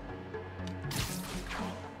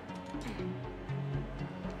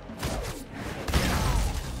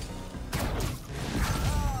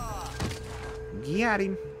 Got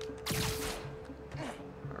him.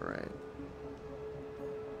 Alright.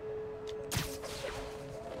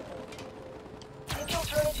 Think you'll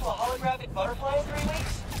turn into a holographic butterfly in 3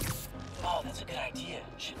 weeks? Oh, that's a good idea.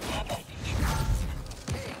 Should have that feature.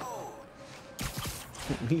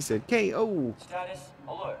 He said KO. Status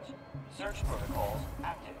alert. Search protocols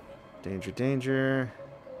active. Danger, danger.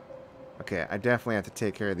 Okay, I definitely have to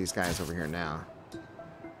take care of these guys over here now.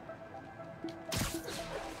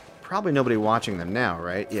 Probably nobody watching them now,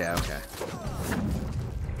 right? Yeah, okay.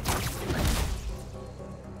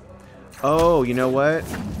 Oh, you know what?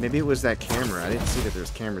 Maybe it was that camera. I didn't see that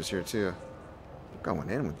there's cameras here, too. I'm going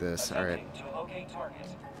in with this. All right.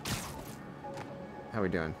 How we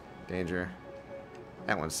doing? Danger.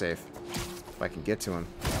 That one's safe. If I can get to him.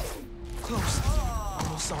 Close.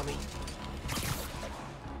 Almost saw me.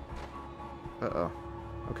 Uh-oh.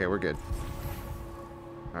 Okay, we're good.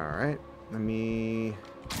 Alright. Let me...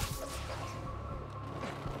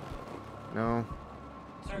 No.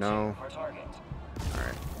 No.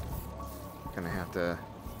 Alright. Gonna have to...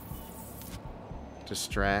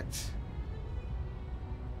 distract.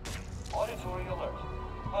 Auditory alert.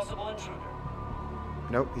 Possible intruder.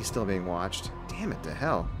 Nope, he's still being watched. Damn it to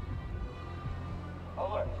hell.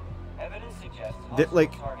 Alert. Evidence suggests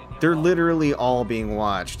Like, they're literally all being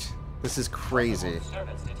watched. This is crazy.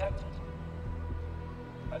 Disturbance detected.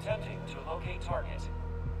 Attempting to locate target.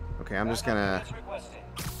 Okay, I'm just gonna...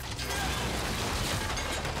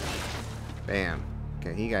 Bam.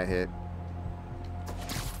 Okay, he got hit.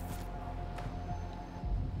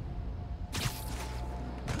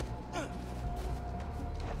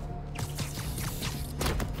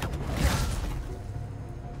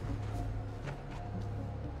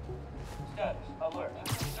 Status alert.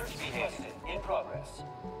 Search behasted in progress.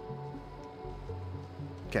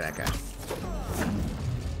 Okay, that guy.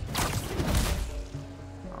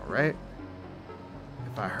 Alright.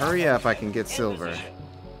 If I hurry up, I can get silver.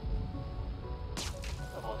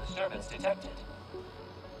 Disturbance detected.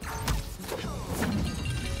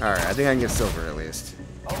 Alright, I think I can get silver at least.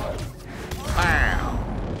 Alert. Wow.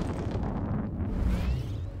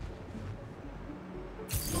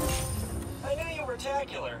 I knew you were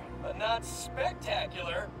tacular, but not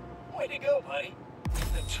spectacular. Way to go, buddy.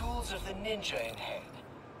 The tools of the ninja in hand.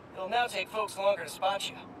 It'll now take folks longer to spot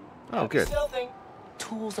you. Oh, good. Stealthing.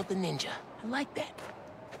 Tools of the ninja. I like that.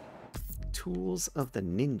 Tools of the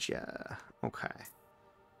ninja. Okay.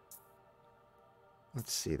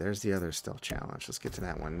 Let's see. There's the other stealth challenge. Let's get to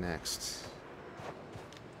that one next.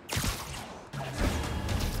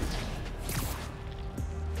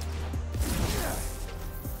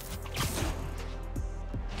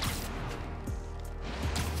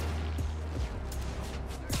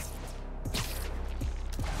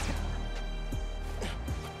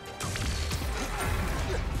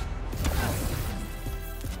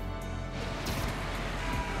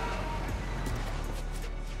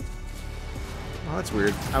 Oh, that's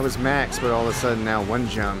weird. I was max, but all of a sudden now one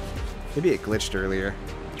jump. Maybe it glitched earlier.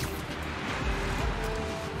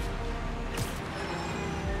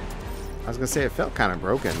 I was gonna say it felt kind of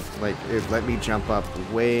broken. Like, it let me jump up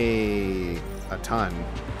way a ton.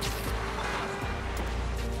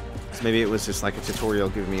 So maybe it was just like a tutorial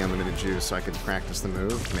giving me unlimited juice so I could practice the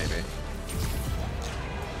move, maybe.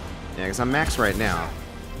 Yeah, because I'm max right now.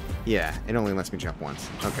 Yeah, it only lets me jump once.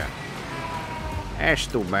 Okay. That's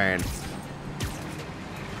too bad.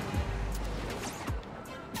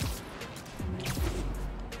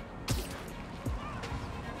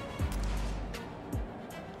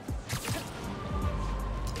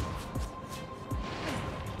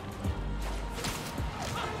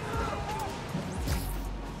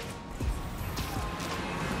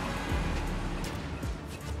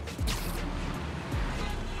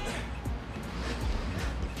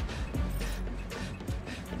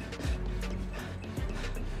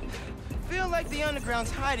 like the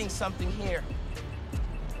underground's hiding something here.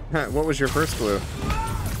 What was your first clue?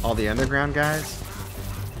 All the underground guys?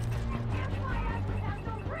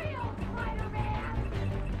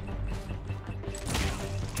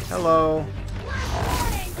 Hello.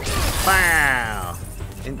 Wow.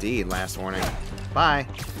 Indeed, last warning. Bye.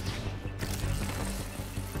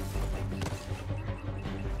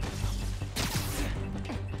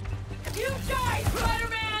 You die,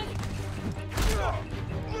 Spider-Man!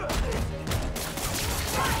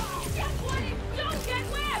 Get one, don't get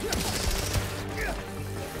whipped!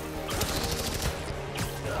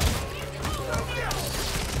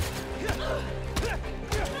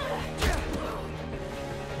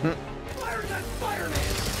 Fire that Spider-Man!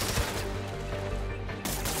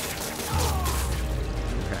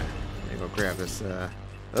 Okay. Let me go grab this,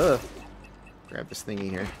 grab this thingy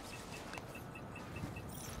here.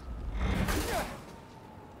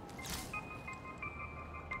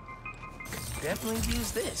 Definitely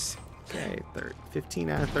use this. Okay, 15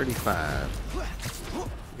 out of 35.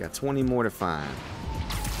 We got 20 more to find.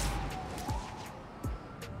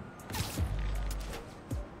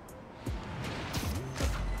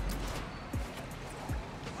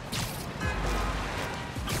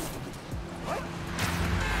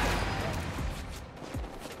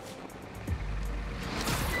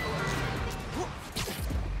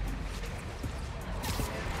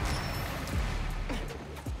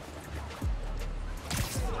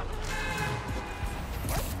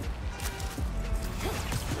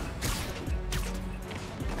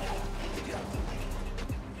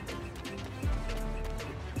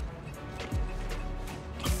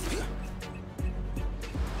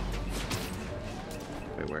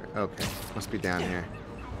 Wait, where? Okay, must be down here.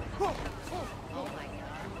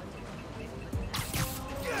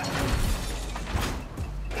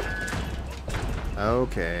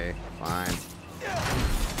 Okay, fine.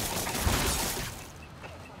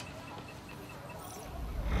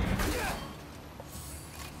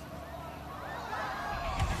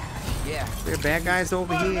 Yeah. There are bad guys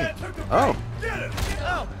over here. Oh,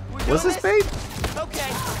 Oh, we're was doing this bait?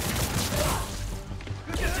 Okay.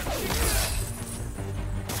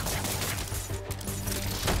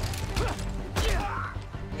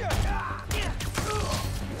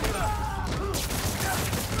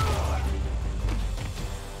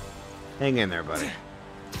 Hang in there, buddy.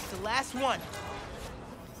 It's the last one.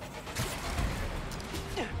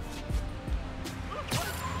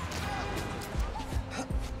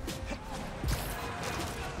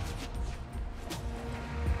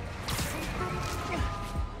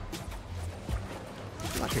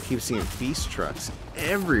 Like I keep seeing feast trucks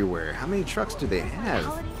everywhere. How many trucks do they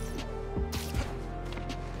have?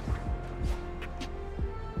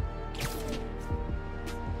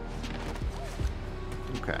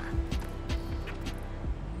 Okay.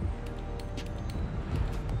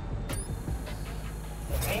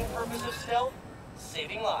 The main purpose of stealth?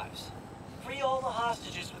 Saving lives. Free all the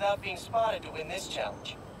hostages without being spotted to win this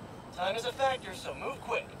challenge. Time is a factor, so move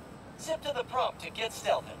quick. Zip to the prompt to get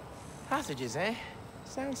stealthing. Hostages, eh?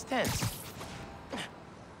 Sounds tense.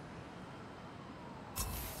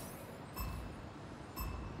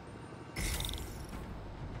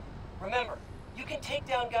 Remember, you can take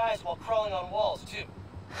down guys while crawling on walls, too.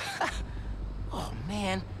 Oh,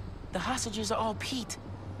 man. The hostages are all Pete.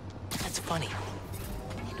 That's funny.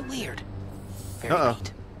 And weird. Very Uh-oh.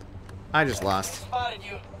 neat. I just lost. Spotted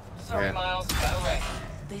you. Sorry, Yeah. Miles. Got away.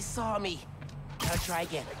 They saw me. Gotta try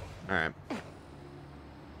again. Alright.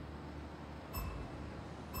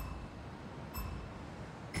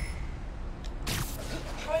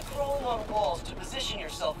 Try crawling on walls to position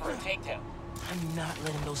yourself for a takedown. I'm not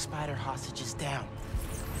letting those spider hostages down.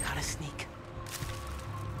 Gotta sneak.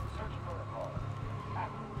 Search protocol.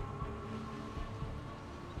 Active.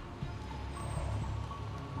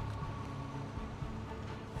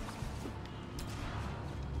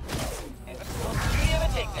 And we have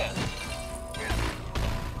a takedown.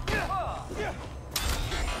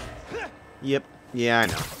 Yep. Yeah, I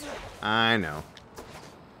know. I know.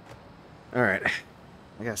 Alright.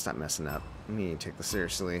 I gotta stop messing up. I need to take this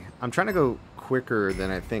seriously. I'm trying to go quicker than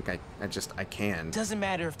I think I can. Doesn't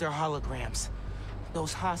matter if they're holograms.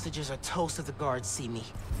 Those hostages are toast if the guards see me.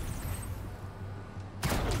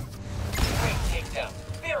 Great takedown.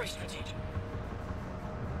 Very strategic.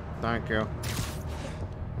 Thank you.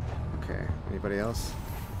 Okay. Anybody else?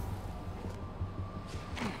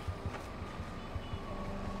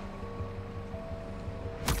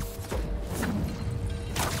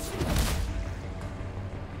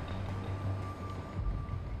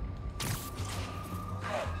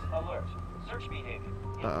 Alert. Search behavior.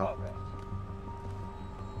 In Uh-oh. progress.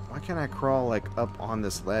 Why can't I crawl, like, up on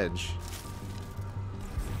this ledge?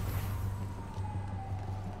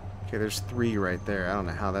 Okay, there's 3 right there. I don't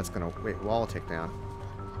know how that's gonna... Wait, wall takedown.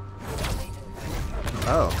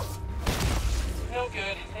 Oh. No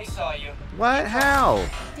good. They saw you. What? How?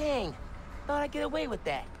 Dang. Thought I'd get away with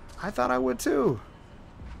that. I thought I would too.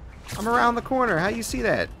 I'm around the corner. How you see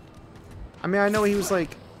that? I mean, I know he was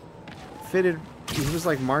like fitted... He was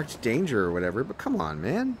like marked danger or whatever, but come on,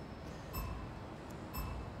 man.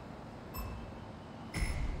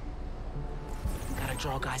 Gotta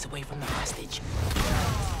draw guys away from the hostage.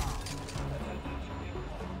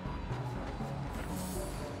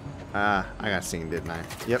 I got seen, didn't I?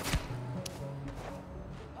 Yep.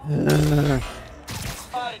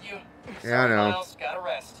 Spotted you. Yeah, I know. Miles, gotta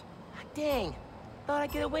rest. Dang. Thought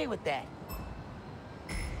I'd get away with that.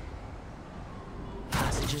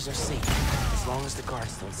 Hostages are safe, as long as the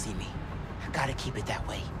guards don't see me. I gotta keep it that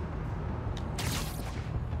way.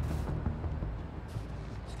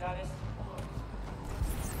 Status.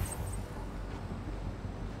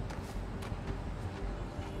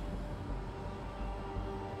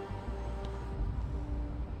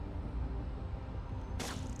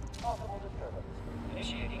 Possible disturbance.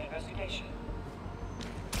 Initiating investigation.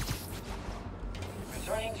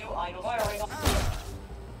 Returning to idle firing.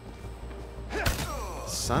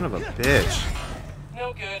 Son of a bitch.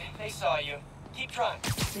 No good. They saw you. Keep trying.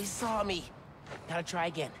 They saw me. Gotta try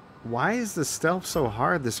again. Why is the stealth so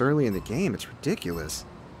hard this early in the game? It's ridiculous.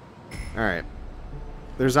 Alright.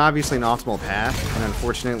 There's obviously an optimal path, and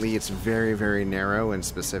unfortunately it's very, very narrow and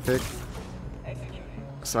specific. Executing.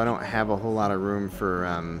 So I don't have a whole lot of room for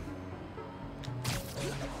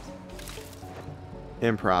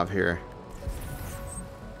improv here.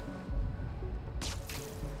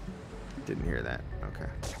 Didn't hear that. Okay.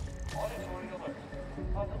 Auditory alert.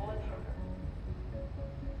 Possible intruder.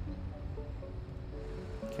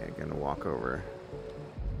 Okay, gonna walk over.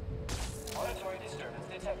 Auditory disturbance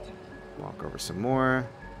detected. Walk over some more.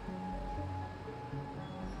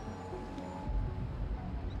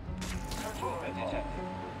 Search movement detected.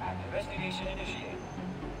 Investigation initiated.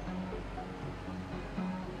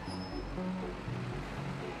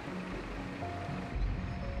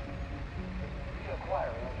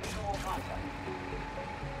 Reacquiring visual contact.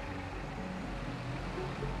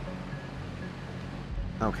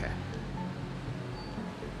 Okay.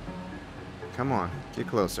 Come on, get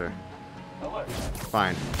closer. Alert.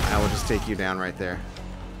 Fine, I will just take you down right there.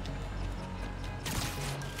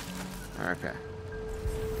 Okay.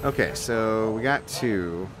 Okay, so we got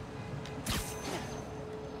 2.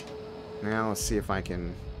 Now let's see if I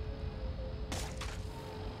can...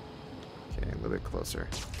 Okay, a little bit closer.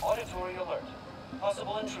 Auditory alert.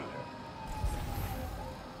 Possible intruder.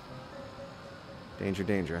 Danger,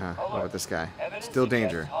 danger, huh? What Alert. about this guy? Evidence Still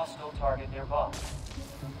suggests danger. Hostile target nearby.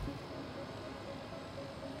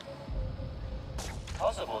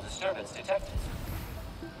 Possible disturbance detected.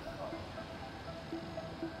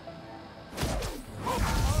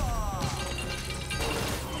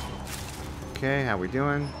 Okay, how we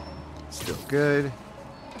doing? Still good.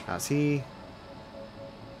 How's he?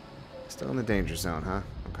 Still in the danger zone, huh?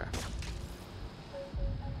 Okay.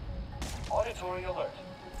 Auditory alert.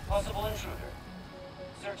 Possible intruder.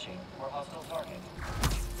 Searching for hostile target.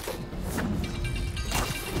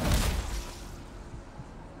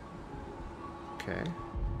 Okay.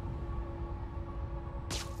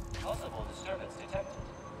 Possible disturbance detected.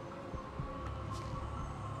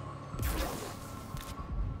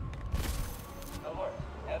 Alert.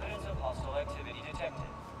 Evidence of hostile activity detected.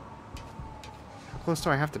 How close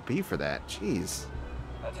do I have to be for that? Jeez.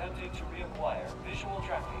 Attempting to reacquire visual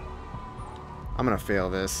tracking. I'm gonna fail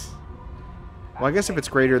this. Well, I guess if it's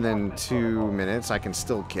greater than 2 minutes, I can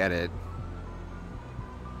still get it.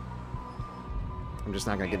 I'm just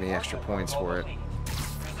not gonna get any extra points for it.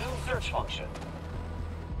 Resume search function.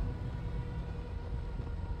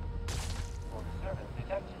 Disturbance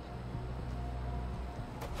detected.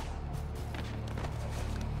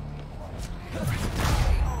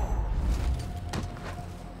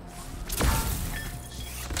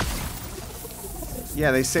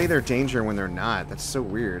 Yeah, they say they're danger when they're not. That's so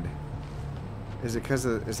weird. Is it because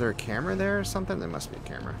of... Is there a camera there or something? There must be a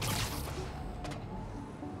camera.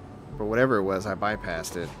 But whatever it was, I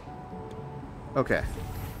bypassed it. Okay.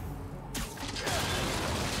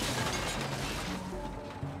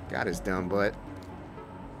 Got his dumb butt.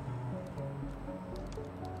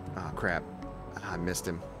 Oh, crap. I missed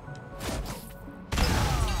him.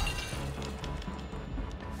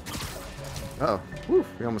 Uh-oh. Whew,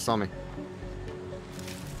 he almost saw me.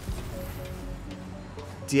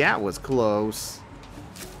 That was close.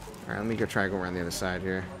 Alright, let me go try to go around the other side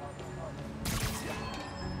here.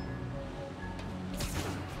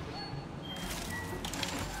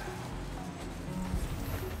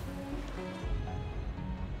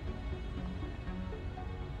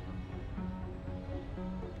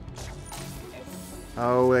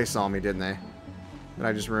 Oh, they saw me, didn't they? Did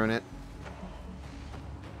I just ruin it?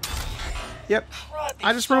 Yep. Crud, they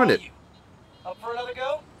I just saw ruined it. you. Up for another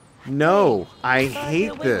go? No, I Thought I'd get hate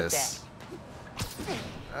away with this.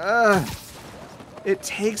 It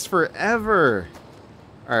takes forever.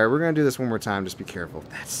 Alright, we're gonna do this one more time. Just be careful.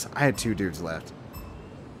 I had 2 dudes left.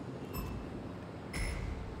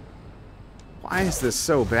 Why is this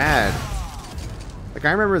so bad? Like,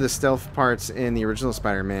 I remember the stealth parts in the original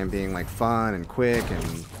Spider-Man being, like, fun and quick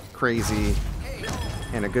and crazy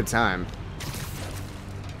and a good time.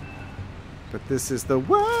 But this is the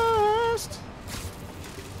worst!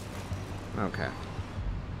 Okay.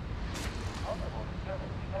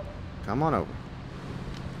 Come on over.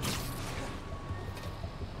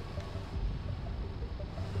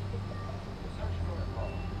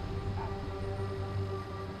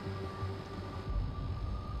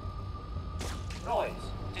 Noise.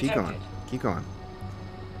 Keep Detected. going. Keep going.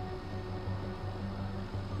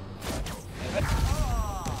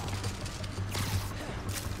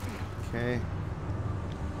 Okay.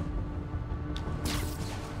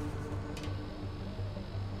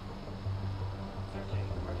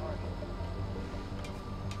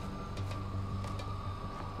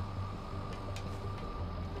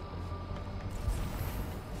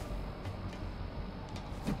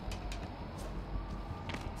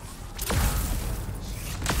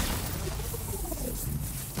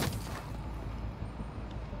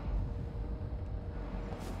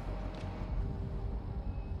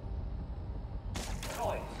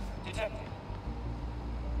 Noise. Detected.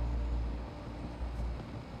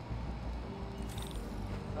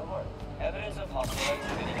 Alert. Evidence of hostile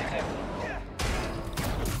activity detected.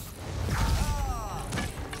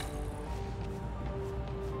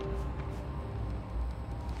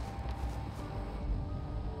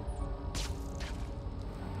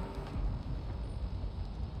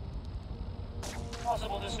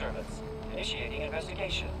 Possible disturbance. Initiating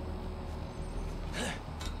investigation.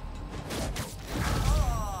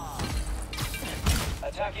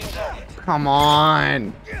 Attacking target. Come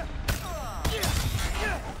on!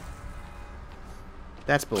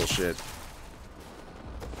 That's bullshit.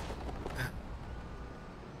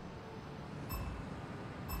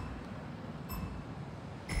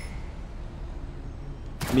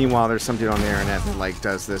 Meanwhile, there's some dude on the internet that, like,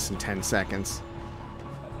 does this in 10 seconds.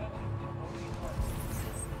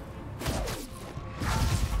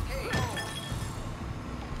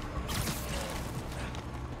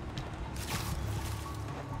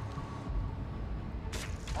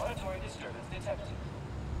 Auditory disturbance detected.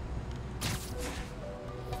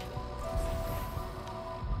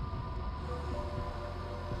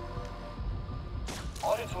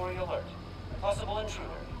 Auditory alert. Possible intruder.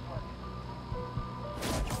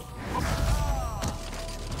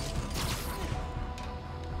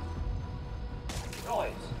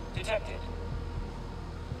 Noise detected.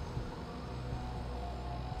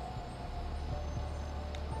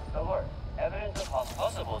 Alert. Evidence of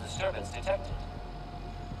possible disturbance detected.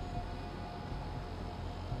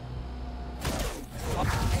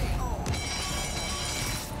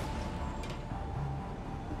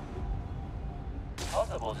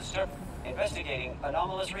 Possible disturbance. Investigating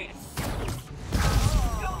anomalous reading.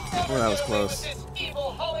 Oh, that was close.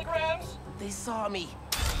 Evil holograms. They saw me.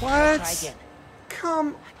 What? Try again.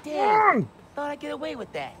 Come Dang. on! Thought I'd get away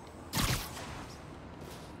with that.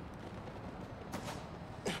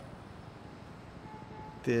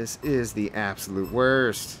 This is the absolute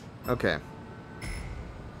worst. Okay.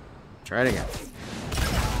 Try it again.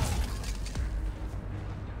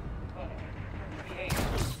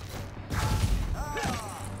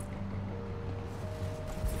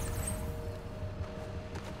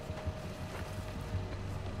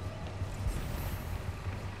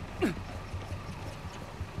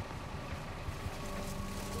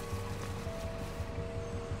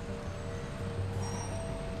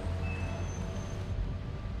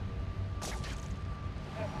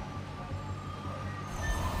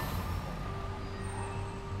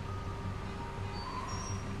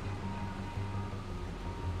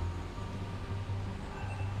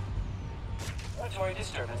 Auditory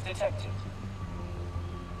disturbance detected.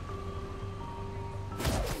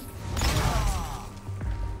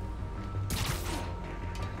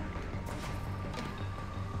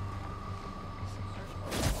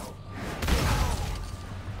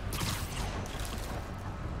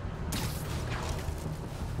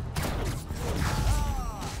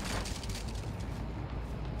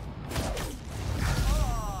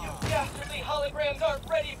 You dastardly holograms aren't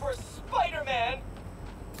ready for Spider-Man!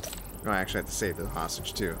 Oh, I actually have to save the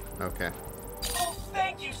hostage, too. Okay. Oh,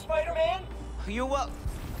 thank you, Spider-Man! You're well.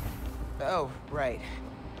 Oh, right.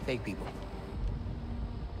 Fake people.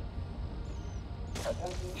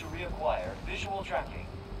 Attempting to reacquire visual tracking.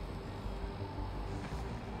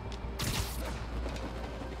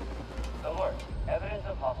 Alert. Evidence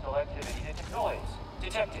of hostile activity. Noise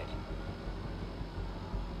detected.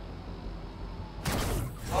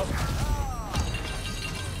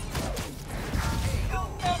 You'll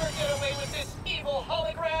never get away with this, evil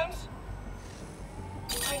holograms!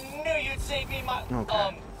 I knew you'd save me,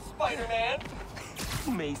 Spider-Man!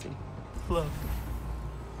 Amazing. Love.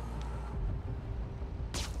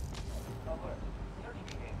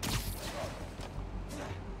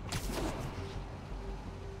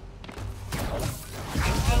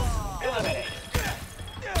 Eliminate.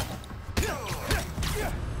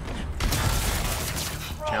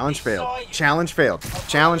 Challenge failed. Challenge failed.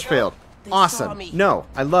 Challenge failed. They saw Awesome. me. No,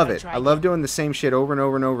 I love it. tried I love doing the same shit over and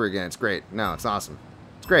over and over again. It's great. No, it's awesome.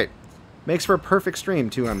 It's great. Makes for a perfect stream,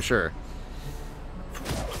 too, I'm sure.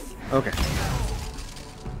 Okay.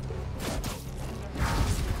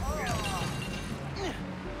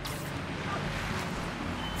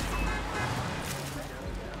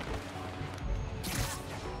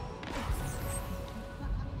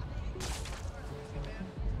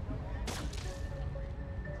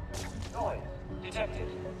 Noise detected.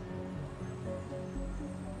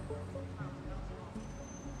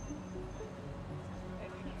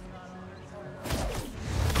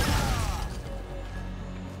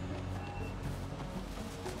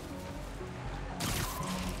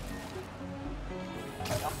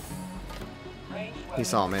 He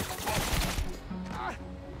saw me.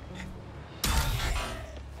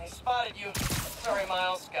 They spotted you. Sorry,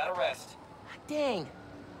 Miles. Gotta rest. Dang.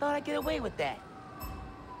 Thought I'd get away with that.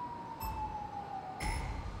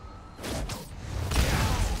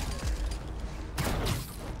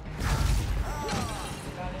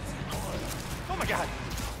 Oh my god!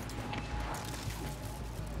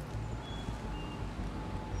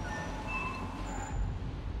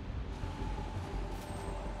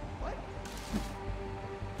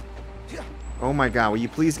 Oh my god, will you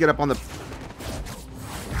please get up on the...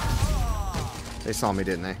 They saw me,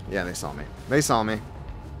 didn't they? Yeah, they saw me. They saw me.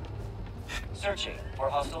 Searching for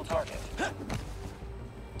hostile target.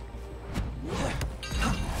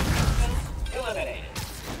 Eliminated.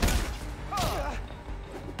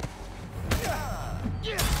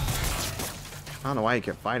 I don't know why he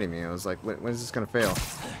kept fighting me. I was like, when is this going to fail?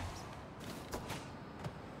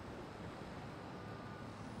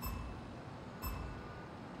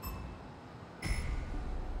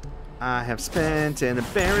 I have spent an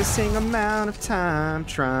embarrassing amount of time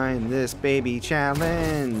trying this baby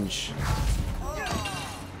challenge.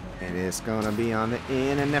 And it's gonna be on the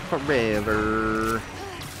internet forever.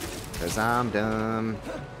 'Cause I'm dumb.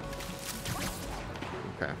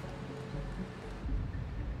 Okay.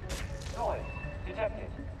 Noise detected.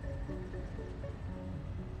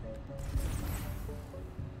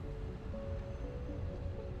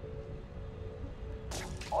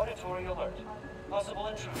 Auditory alert. Possible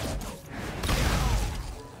intrusion.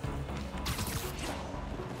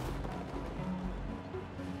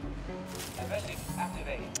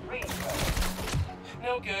 Activating. Range code.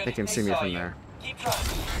 No good. They can see me saw from you. there. Keep trying.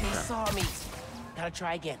 They saw me. Gotta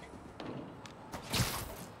try again.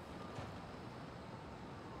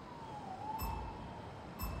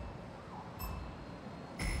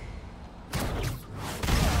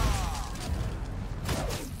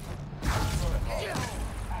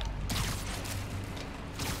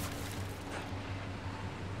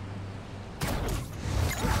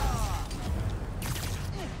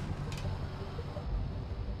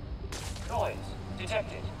 Noise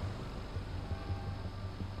detected.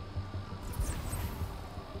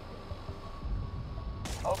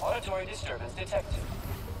 Auditory disturbance detected.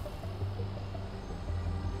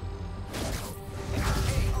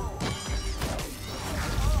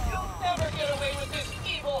 You'll never get away with this,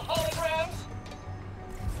 evil holograms!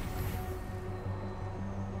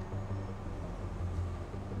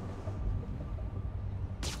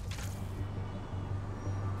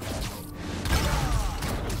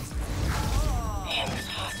 Man, this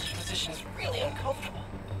hostage position is really uncomfortable.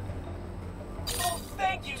 Oh,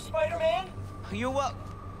 thank you, Spider-Man! You up?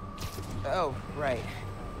 Oh, right.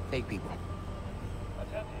 Fake people.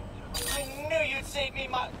 I knew you'd save me,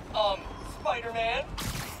 Spider-Man!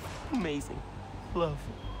 Amazing. Love.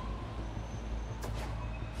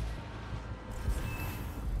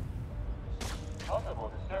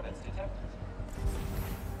 Possible disturbance detected.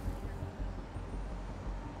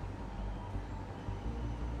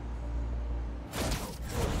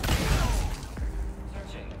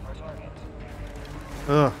 Searching for target.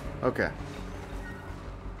 Ugh, okay.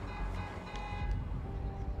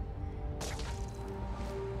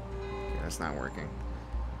 Okay, that's not working.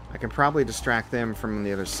 I can probably distract them from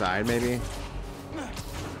the other side, maybe.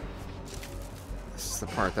 This is the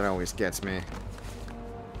part that always gets me.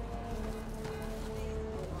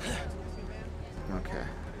 Okay.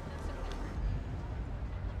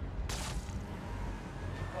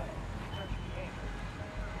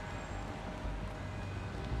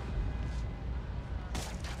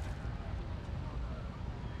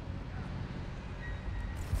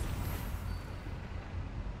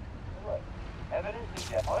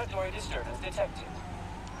 Auditory disturbance detected.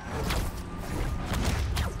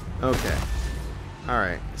 Okay.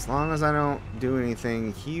 Alright. As long as I don't do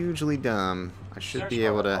anything hugely dumb, I should be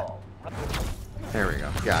able to... There we go.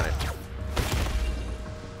 Got it.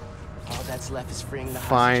 All that's left is freeing the hostages.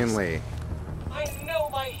 Finally. I know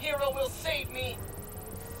my hero will save me.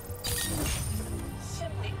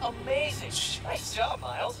 Simply amazing. Nice job,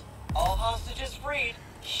 Miles. All hostages freed.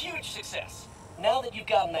 Huge success. Now that you've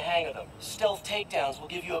gotten the hang of them, stealth takedowns will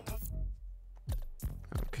give you a...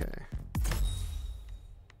 Okay.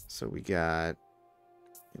 So we got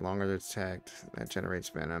longer to detect, that generates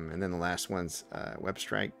venom, and then the last one's web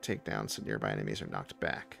strike takedown, so nearby enemies are knocked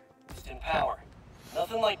back. In power.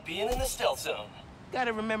 Nothing like being in the stealth zone.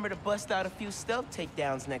 Gotta remember to bust out a few stealth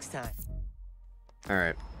takedowns next time.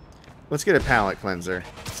 Alright. Let's get a palate cleanser.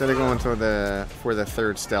 Instead of going for the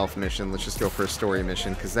third stealth mission, let's just go for a story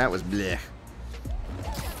mission, because that was bleh.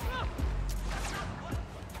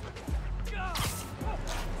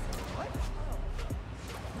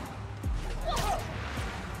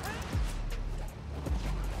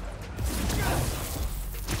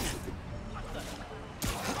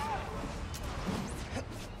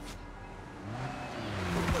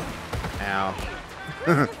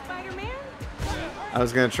 I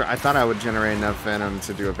was gonna try. I thought I would generate enough venom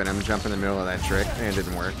to do a venom jump in the middle of that trick, and it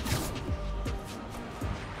didn't work.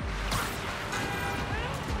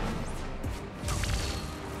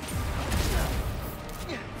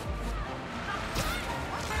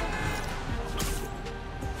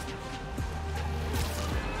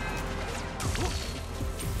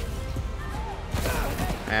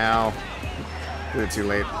 Ow. Did it too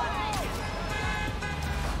late.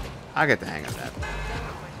 I'll get the hang of that.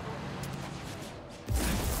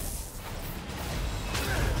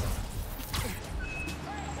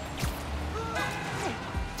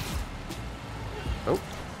 Oh.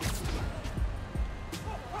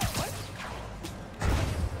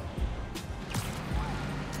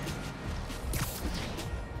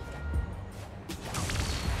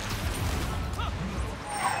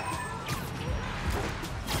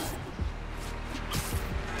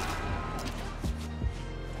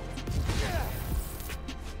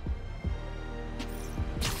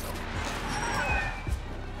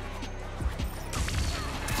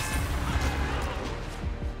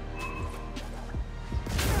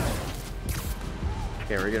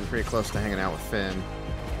 Okay, we're getting pretty close to hanging out with Finn.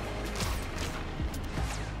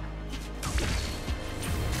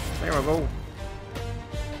 There we go.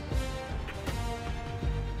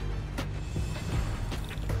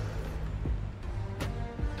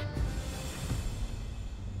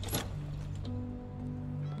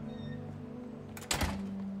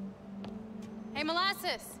 Hey,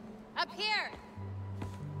 Molasses! Up here!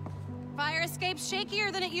 Fire escape's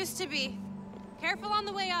shakier than it used to be. Careful on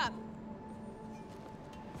the way up.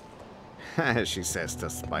 She says to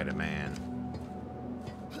Spider-Man.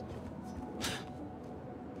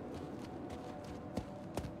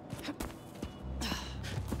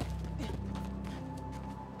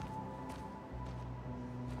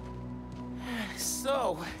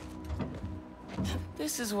 So,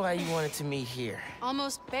 this is why you wanted to meet here.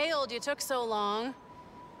 Almost bailed, you took so long.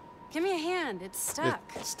 Give me a hand, it's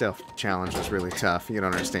stuck. This stealth challenge is really tough. You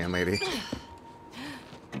don't understand, lady.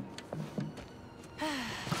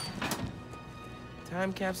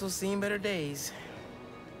 Time capsule's seen better days.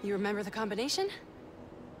 You remember the combination?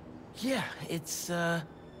 Yeah, it's, oh,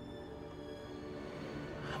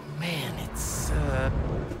 man, it's,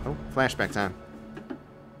 Oh, flashback time.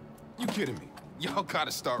 You kidding me? Y'all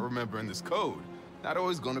gotta start remembering this code. Not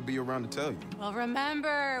always gonna be around to tell you. We'll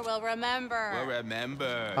remember, we'll remember. Well,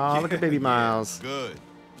 remember. Oh, look at baby Miles. Good.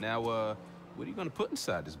 Now, what are you gonna put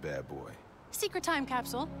inside this bad boy? Secret time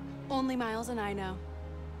capsule. Only Miles and I know.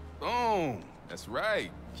 Boom. That's right.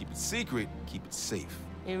 Keep it secret. Keep it safe.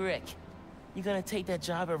 hey, Rick, you gonna take that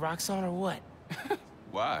job at Roxxon or what?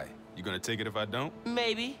 Why? You gonna take it if I don't?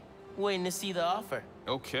 Maybe. Waiting to see the offer.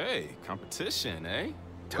 Okay. Competition, eh?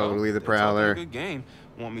 Totally Well, the they're talking Prowler. a good game.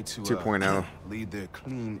 Want me to 2.0. lead their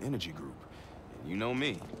clean energy group. And you know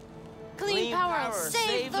me. Clean power,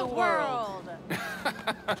 save the world.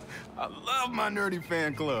 I love my nerdy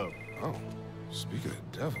fan club. Oh, speak of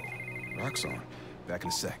the devil, Roxxon. Back in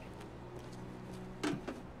a sec.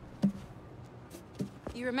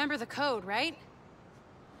 You remember the code, right?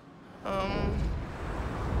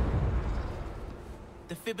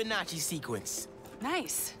 The Fibonacci sequence.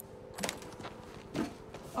 Nice.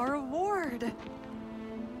 A reward.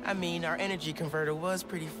 I mean, our energy converter was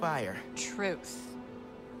pretty fire. Truth.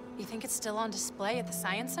 You think it's still on display at the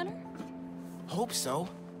Science Center? Hope so.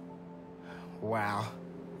 Wow.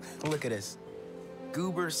 Look at this.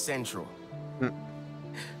 Goober Central.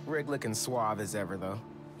 Rick looking suave as ever, though.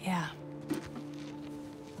 Yeah.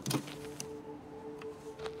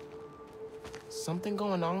 Something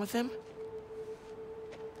going on with him?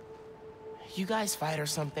 You guys fight or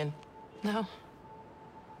something? No.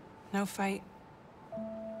 No fight.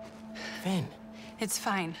 Finn, It's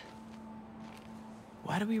fine.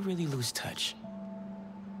 why do we really lose touch?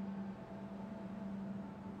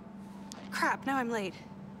 Crap, now I'm late.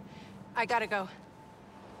 I gotta go.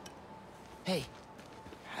 Hey,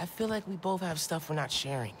 I feel like we both have stuff we're not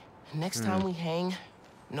sharing. Next time we hang,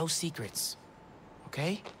 no secrets.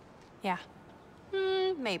 Okay? Yeah.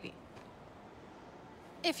 Maybe.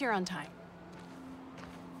 If you're on time.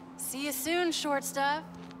 See you soon, short stuff.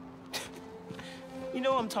 You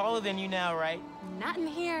know I'm taller than you now, right? Not in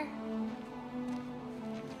here.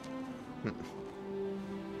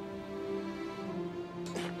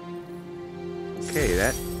 Okay,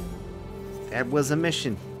 that was a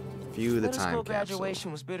mission. View the Middle time school capsule.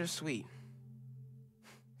 graduation was bittersweet.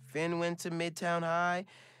 Finn went to Midtown High,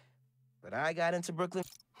 but I got into Brooklyn.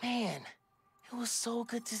 Man, it was so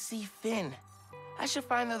good to see Finn. I should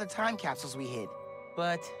find the other time capsules we hid,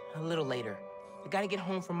 but a little later. I gotta get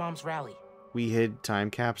home from Mom's rally. We hid time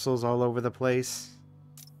capsules all over the place.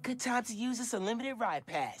 Good time to use this unlimited ride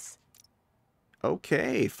pass.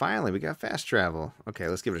 Okay, finally, we got fast travel. Okay,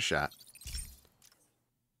 let's give it a shot.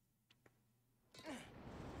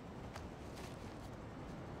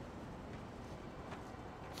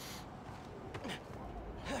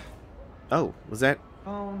 Oh, was that?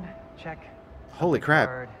 Phone, check. Holy crap.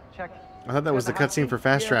 Card, check. I thought that was the cutscene for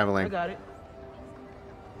fast I traveling. got it.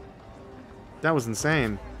 That was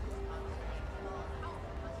insane.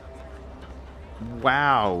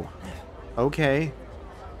 Wow. Okay.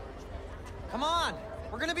 Come on!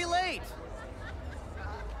 We're gonna be late!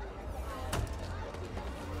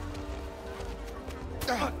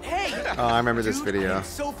 Hey! Oh, I remember this Dude, video. I'm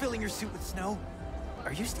so filling your suit with snow.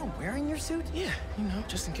 Are you still wearing your suit? Yeah, you know,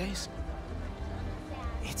 just in case.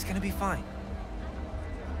 It's gonna be fine.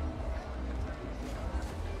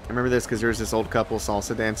 I remember this because there was this old couple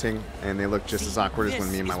salsa dancing, and they looked just as awkward as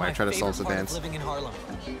when me and my wife try to salsa dance. Living in Harlem.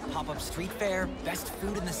 Pop-up street fair, best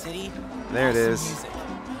food in the city. There it awesome is. Music.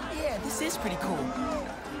 Yeah, this is pretty cool.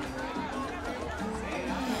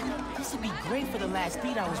 Man, this would be great for the last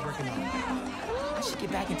beat I was working on. I should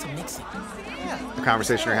get back into mixing. Yeah. The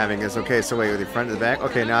conversation we're having is, okay, so wait, with the front to the back?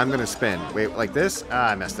 Okay, now I'm going to spin. Wait, like this?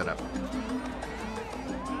 Ah, I messed it up.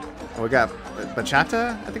 Oh, we got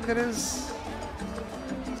bachata, I think that is?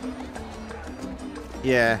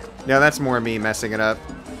 Yeah. No, that's more me messing it up.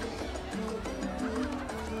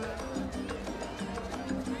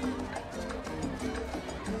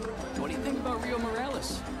 What do you think about Rio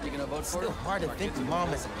Morales? You gonna vote for Still her? hard to think of Mom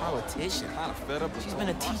as a politician. Kind of fed up with She's been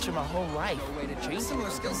a teacher my whole life. way to change Similar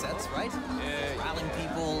skill sets, right? Rallying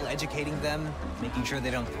people, educating them, making sure they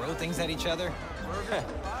don't throw things at each other.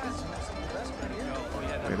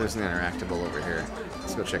 Okay, there's an interactable over here.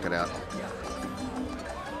 Let's go check it out.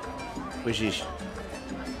 Wishish.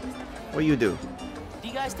 What you do? Do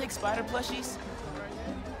you guys take spider plushies?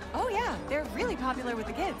 Oh yeah, they're really popular with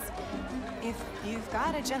the kids. If you've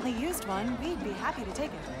got a gently used one, we'd be happy to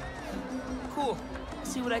take it. Cool.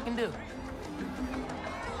 See what I can do.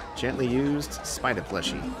 Gently used spider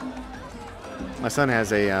plushie. My son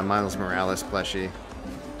has a Miles Morales plushie,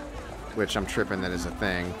 which I'm tripping that is a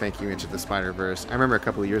thing. Thank you, Into the Spider-Verse. I remember a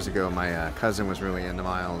couple of years ago, my cousin was really into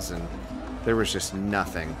Miles, and there was just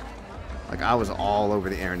nothing. Like, I was all over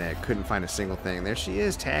the internet, couldn't find a single thing. There she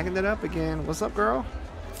is, tagging it up again. What's up, girl?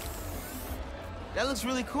 That looks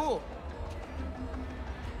really cool.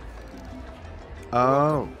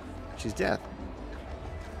 Oh, she's dead.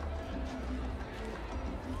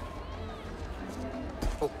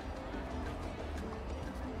 Oh.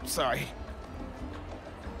 Sorry.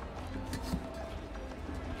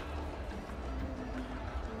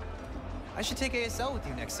 I should take ASL with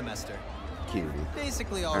you next semester. Cutie.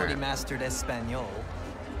 Basically already Alright. mastered Espanol.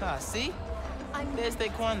 Ah, see?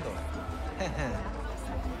 Desde cuando?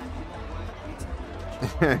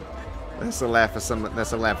 That's a laugh of some.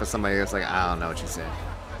 That's a laugh of somebody that's like, I don't know what you said.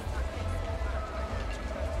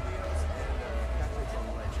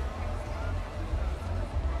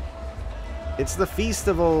 It's the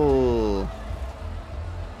Feastival.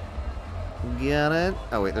 Got it.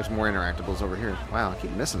 Oh wait, there's more interactables over here. Wow, I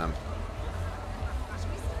keep missing them.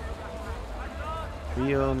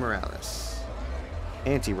 Rio Morales.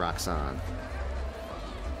 Anti-Roxanne.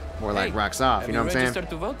 More like rocks off, you know what I'm saying?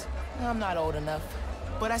 Registered to vote? I'm not old enough,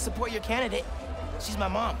 but I support your candidate. She's my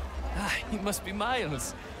mom. Ah, you must be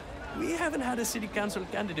Miles. We haven't had a city council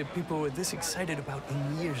candidate people were this excited about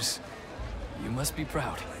in years. You must be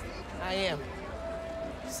proud. I am.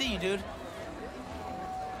 See you, dude.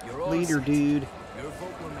 You're all Leader, set. dude. Your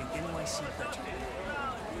vote will make NYC better.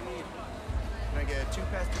 Can I get 2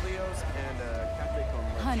 pastelillos and a cafe con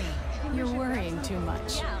leche? Honey, you're worrying too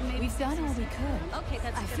much. We've done all we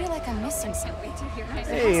could. I feel like I'm missing something.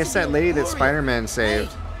 Hey, it's that lady that Spider-Man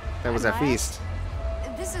saved. That was at Feast.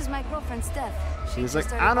 This is my girlfriend, Steph. She was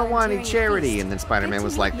like, I don't want any charity. And then Spider-Man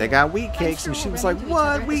was like, they got wheat cakes. And she was like,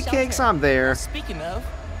 what? Wheat cakes? I'm there. Speaking of,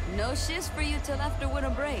 No shifts for you till after winter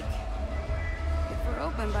break. If we're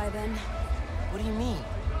open by then. what do you mean?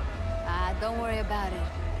 Don't worry about it.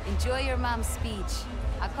 Enjoy your mom's speech.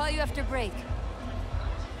 I'll call you after break.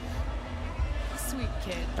 Sweet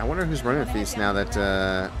kid. I wonder who's running Feast now that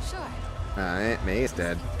Sure. Aunt May is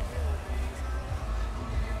dead.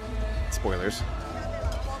 Spoilers.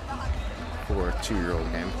 For a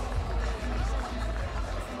 2-year-old game.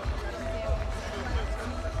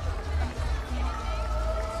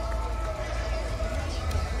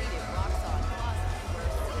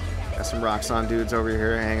 Got some Roxanne dudes over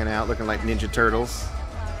here hanging out looking like Ninja Turtles.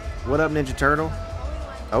 What up, Ninja Turtle?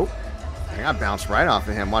 Oh, I got bounced right off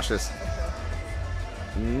of him. Watch this.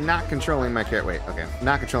 Not controlling my character. Wait, okay.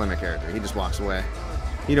 Not controlling my character. He just walks away.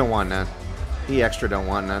 He don't want none. He extra don't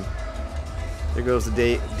want none. There goes the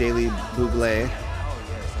daily Buble.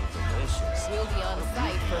 We'll be on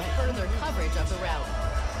site for further coverage of the rally.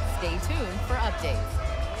 Stay tuned for updates.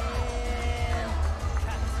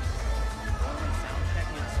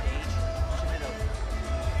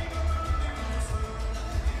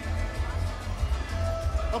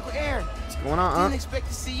 Uncle Aaron. What's going on, Didn't expect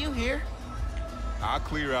to see you here. I'll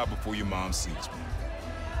clear out before your mom sees me.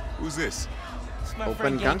 Who's this? It's my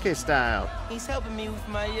Open friend Gunke style. He's helping me with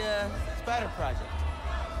my spider project.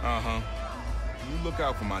 Uh-huh. You look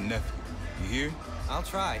out for my nephew. You hear? I'll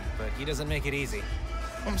try, but he doesn't make it easy.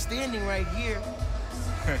 I'm standing right here.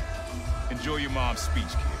 Enjoy your mom's speech,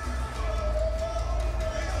 kid.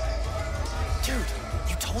 Dude,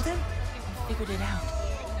 you told him? I figured it out.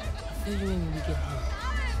 I'll fill you in when we get home.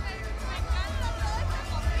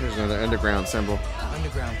 There's another underground symbol.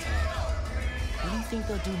 Underground tag. What do you think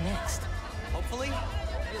they'll do next? Hopefully,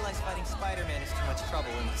 realize fighting Spider-Man is too much trouble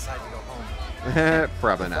and decide to go home.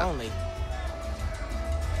 Probably If not. only.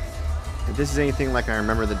 If this is anything like I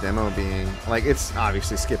remember the demo being, like, it's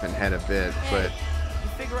obviously skipping ahead a bit, but You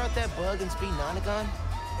figure out that bug and speed Nonagon?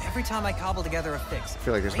 Every time I cobble together a fix, I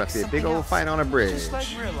feel like there's about to be a big something old else. fight on a bridge. Just like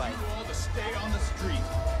real life. all to stay on the street.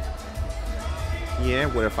 Yeah,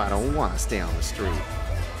 what if I don't want to stay on the street?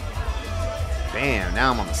 Bam,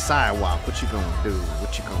 now I'm on the sidewalk. What you gonna do?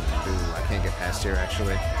 What you gonna do? I can't get past here,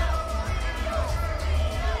 actually.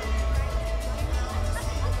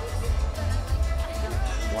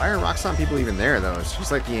 Why are Roxanne people even there, though?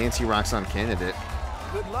 She's like the anti-Roxanne candidate.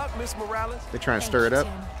 Good luck, Miss Morales. They trying to stir it up?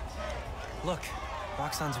 Look,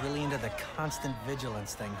 Roxanne's really into the constant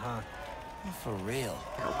vigilance thing, huh? For real.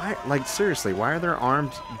 Yeah, why? Like, seriously, why are there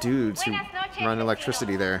armed dudes who run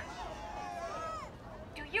electricity there?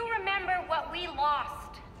 Do you remember what we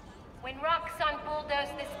lost when Roxanne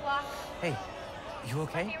bulldozed this block? Hey, you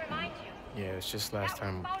okay? Yeah, it's just last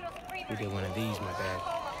time we did one of these, my bad.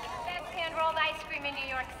 Best hand-rolled ice cream in New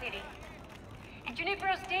York City. And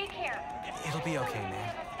Junipero's daycare. It'll be okay,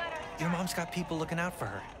 man. Your mom's got people looking out for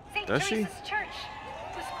her. St. Does she? Teresa's Church.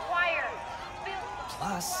 Whose choir built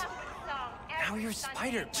Plus, now you're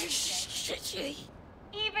Spider. Spider.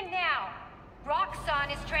 Even now,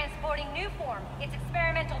 Roxanne is transporting Newform, its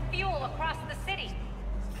experimental fuel, across the city.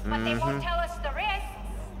 But they won't tell us the risks.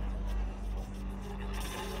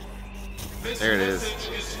 There it is. This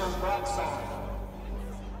message is from Roxanne.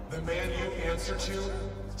 The man you answer to,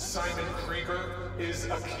 Simon Krieger, is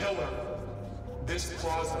a killer. This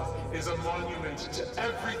plaza is a monument to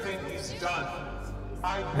everything he's done.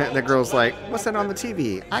 The girl's like, what's that on the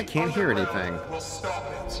TV? I can't hear anything. We'll stop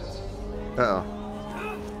it. Uh-oh.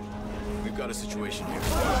 We've got a situation here.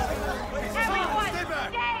 Everyone,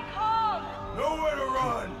 stay calm! Nowhere to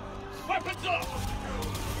run! Weapons up!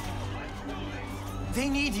 They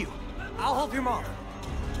need you. I'll help your mom.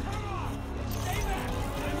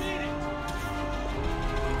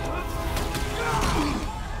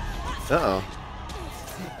 Uh-oh.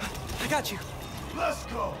 I got you. Let's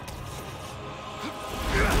go!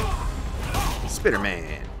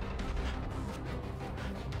 Spider-Man.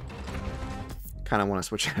 Kind of want to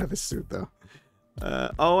switch out of this suit, though.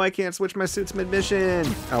 Oh, I can't switch my suits mid-mission.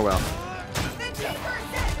 Oh, well.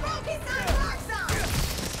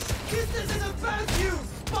 This isn't about you,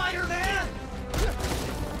 Spider-Man!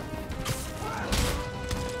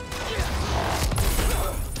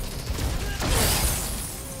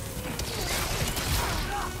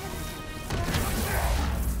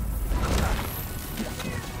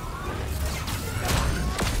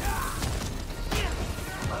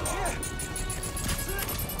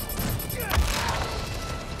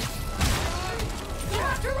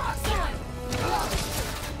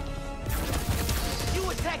 You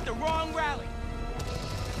attacked the wrong rally.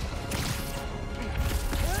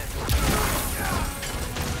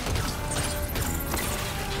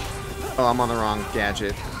 Oh, I'm on the wrong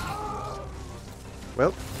gadget.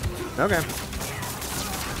 Well, okay.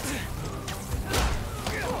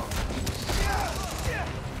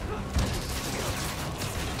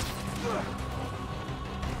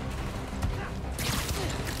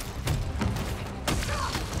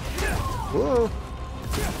 Whoa.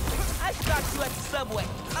 I stopped you at the subway.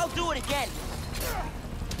 I'll do it again.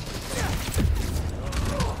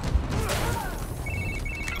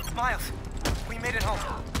 Miles, we made it home.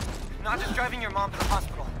 Not just driving your mom to the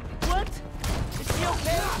hospital. What? Is she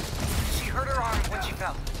okay? She hurt her arm when she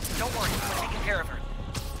fell. Don't worry, we're taking care of her.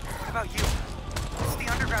 What about you? What's the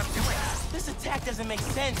underground doing? This attack doesn't make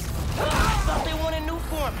sense. I thought they wanted new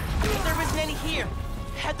form, but there isn't any here.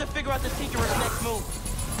 Had to figure out the Tinkerer's next move.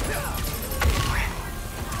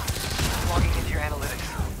 Logging into your analytics.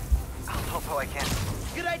 I'll help how I can.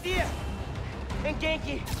 Good idea. And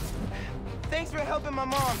Genki, thanks for helping my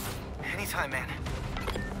mom. Anytime, man.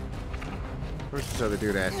 Where's this other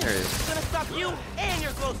dude at? There he is. Gonna stop you and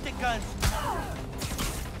your glow stick guns.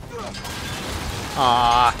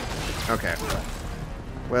 Ah. Okay.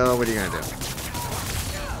 Well, what are you gonna do?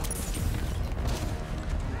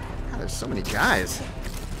 God, there's so many guys.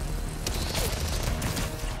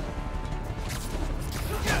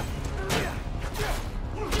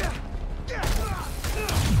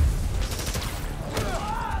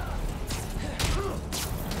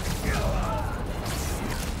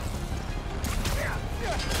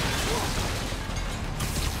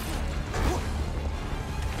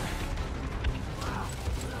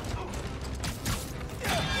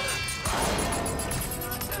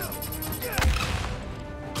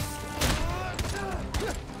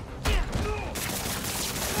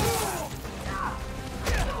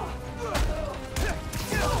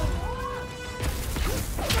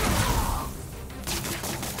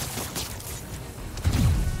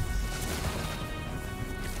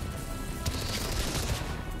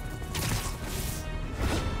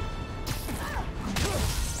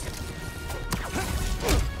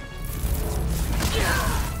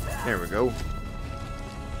 There we go.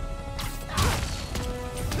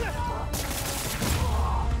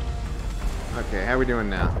 Okay, how are we doing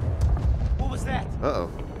now? What was that? Uh-oh.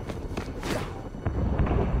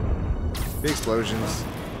 Big explosions.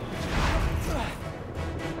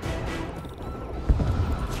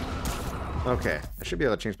 Okay, I should be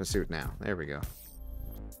able to change my suit now. There we go.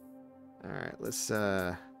 Alright, let's,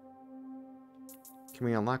 Can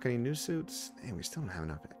we unlock any new suits? Hey, we still don't have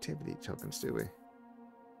enough activity tokens, do we?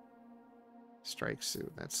 Strike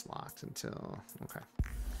suit, that's locked until... Okay.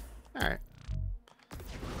 Alright.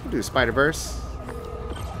 We'll do Spider-Verse.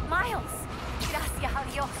 Miles! Gracias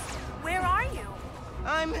a Dios. Where are you?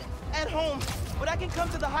 I'm at home, but I can come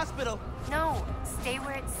to the hospital. No, stay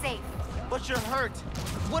where it's safe. But you're hurt.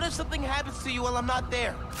 What if something happens to you while I'm not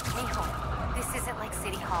there? Mijo, this isn't like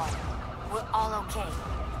City Hall. We're all okay.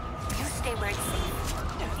 You stay where it's safe.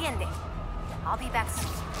 Entiende? I'll be back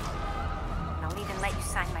soon. And I'll even let you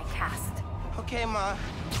sign my cast. Okay, Ma.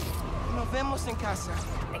 Nos vemos en casa.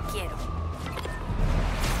 Te quiero.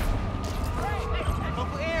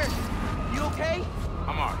 Uncle Aaron, you okay?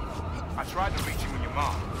 I'm alright. I tried to reach you and your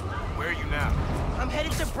mom. Where are you now? I'm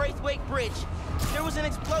headed to Braithwaite Bridge. There was an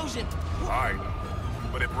explosion. Alright.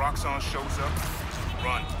 But if Roxxon shows up,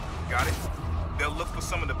 run. Got it? They'll look for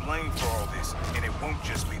some of the blame for all this, and it won't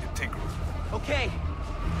just be the Tinkerer. Okay.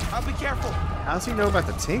 I'll be careful. How does he know about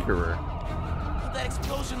the Tinkerer? That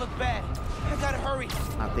explosion looked bad. I gotta hurry.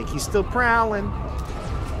 I think he's still prowling.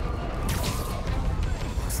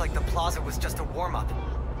 Looks like the plaza was just a warm-up.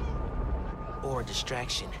 Or a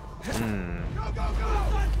distraction. Hmm.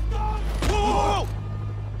 Whoa!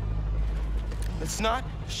 Let's not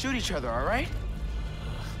shoot each other, all right?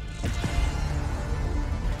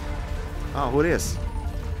 Oh, who it is?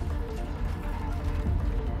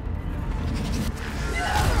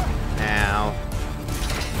 Ow.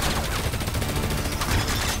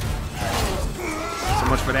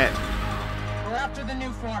 after the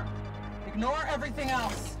new form. Ignore everything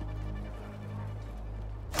else.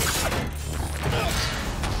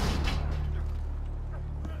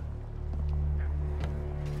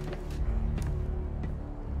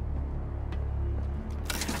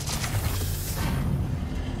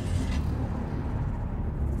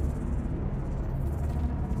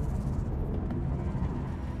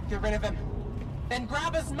 Get rid of him. Then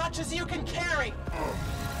grab as much as you can carry.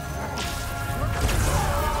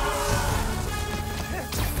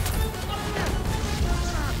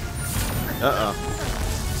 Uh-oh.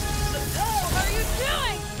 What are you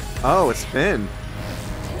doing? Oh, it's Finn.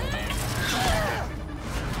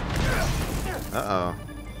 Uh-oh.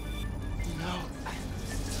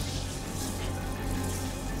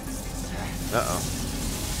 Uh-oh.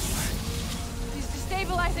 He's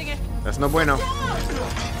destabilizing it. That's no bueno.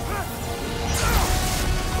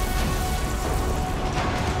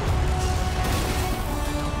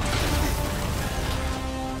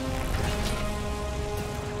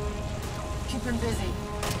 Keep him busy.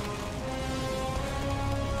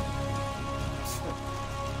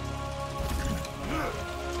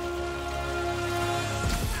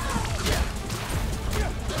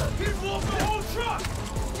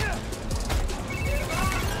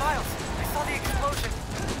 Miles, I saw the explosion.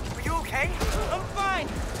 Are you okay? I'm fine.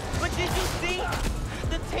 But did you see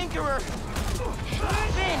the Tinkerer?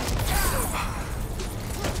 Finn.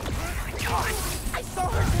 Oh my God. I saw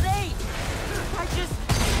her today. If I just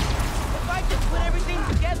put everything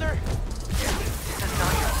together. This is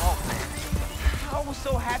not your fault, man. I was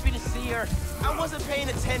so happy to see her. I wasn't paying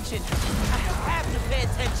attention. I have to pay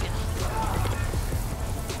attention.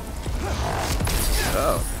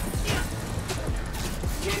 Oh.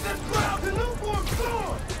 Keep it ground, the newborn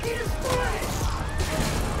sword! It is fresh!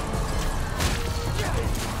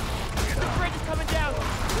 The bridge is coming down!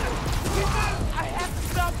 I have to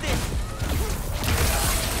stop this!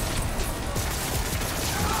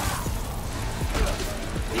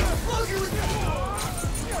 The explosion was...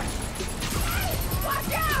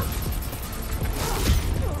 Watch out!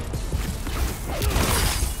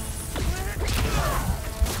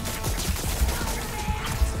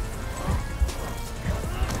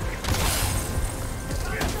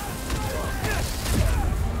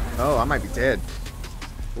 Oh, I might be dead.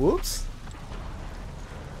 Whoops.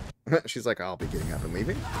 She's like, I'll be getting up and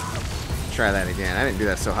leaving. Try that again. I didn't do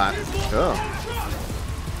that so hot. Oh.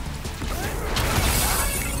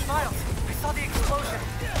 Miles, I saw the explosion.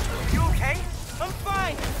 Are you okay? I'm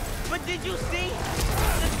fine! But did you see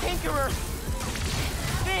the Tinkerer?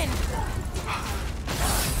 Finn!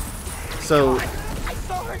 So, I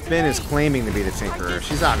saw her today. Finn is claiming to be the Tinkerer.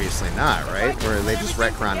 She's obviously not, right? Or are they just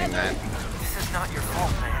retconning that? This is not your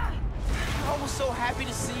fault, man. I was so happy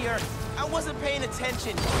to see her. I wasn't paying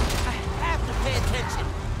attention. I have to pay attention.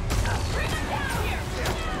 Bring her down here!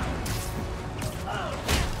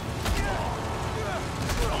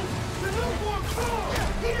 The newborn sword!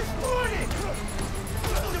 He destroyed it!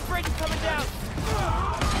 The bridge is coming down.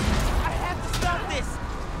 I have to stop this.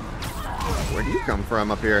 Where do you come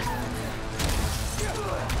from up here?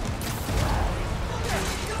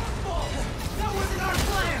 That wasn't our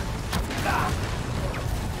plan!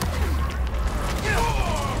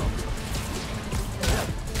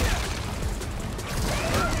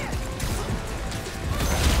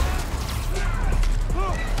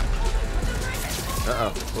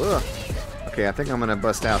 Uh-oh. Ugh. Okay, I think I'm gonna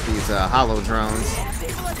bust out these hollow drones.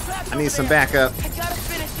 I need some backup. I gotta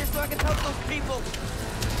finish this so I can help those people.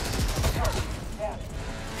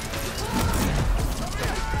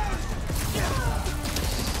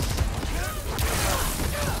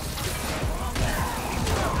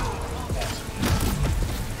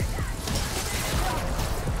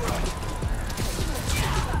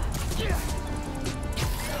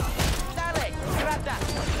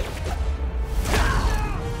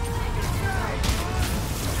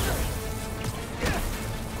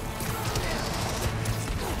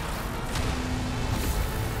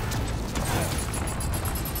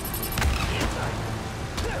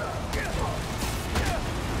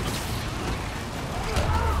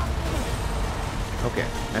 Okay,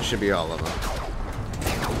 that should be all of them.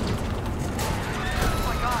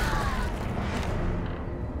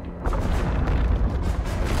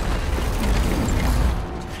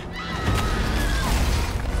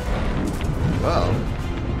 Uh-oh.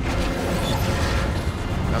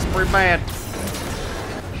 That's pretty bad.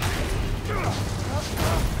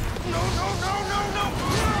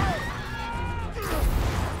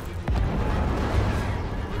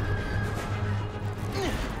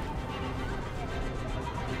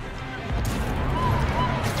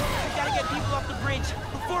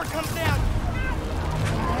 Before it comes down.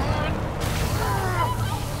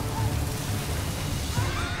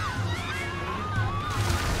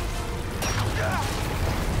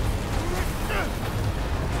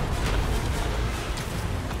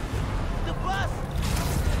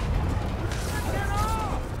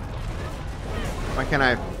 Why can't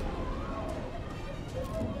I?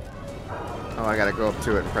 Oh, I gotta go up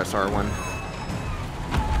to it and press R1.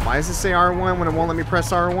 Why does it say R1 when it won't let me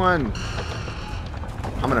press R1?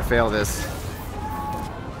 I'm gonna fail this.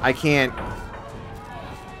 I can't.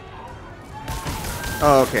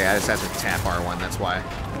 Oh, okay. I just have to tap R1. That's why.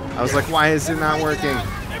 I was like, why is it not working?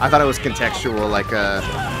 I thought it was contextual, like a.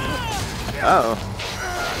 Uh oh.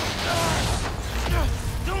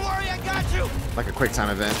 Don't worry, I got you. Like a quick time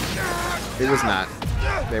event. It was not.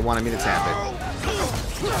 They wanted me to tap it.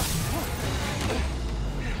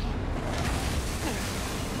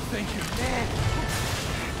 Thank you. Man.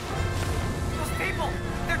 Those people,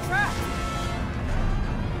 they're trapped.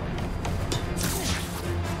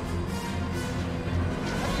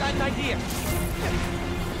 I've got an idea.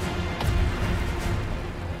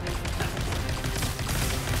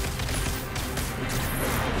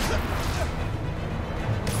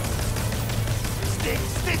 Stick!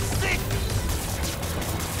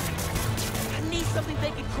 I need something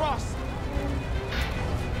they can cross.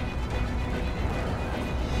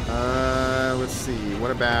 Let's see.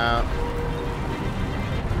 What about?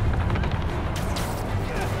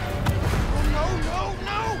 No!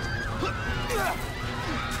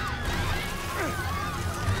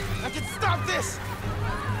 I can stop this.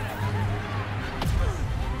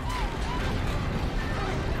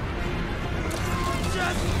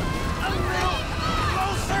 Just a little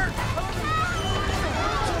closer.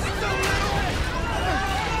 Just a little.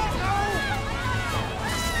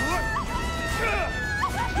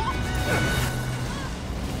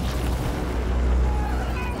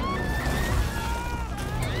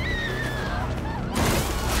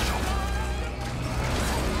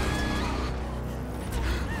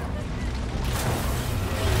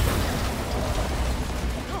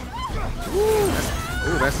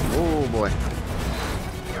 Oh boy.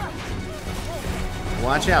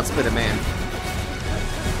 Watch out, Spider Man.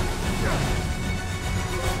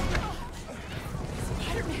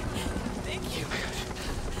 Thank you.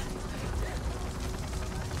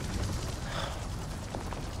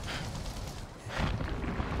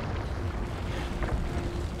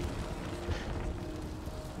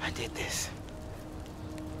 I did this.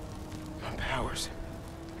 My powers.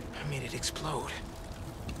 I made it explode.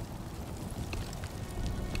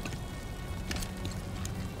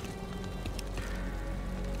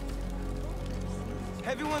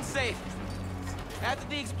 Everyone's safe. After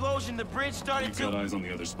the explosion, the bridge started We've to... got eyes on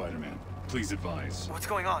the other Spider-Man. Please advise. What's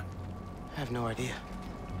going on? I have no idea.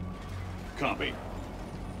 Copy.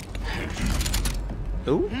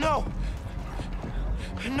 Ooh. No!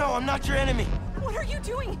 No, I'm not your enemy. What are you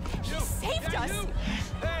doing? He saved us.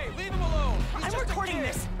 Hey, leave him alone. I'm recording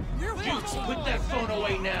this. We're watching. Put that phone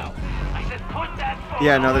away now. I said put that phone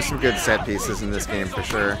Yeah, no, there's some good set pieces in this game for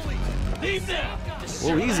sure. Leave them.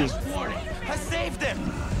 Oh, easy. I saved him.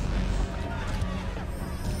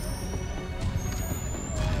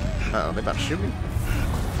 Uh-oh, they about to shoot me?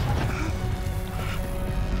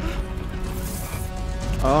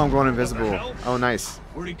 Oh, I'm going invisible. Oh, nice.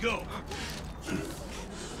 Where'd he go?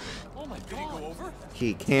 Oh my God.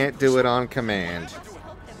 He can't do it on command.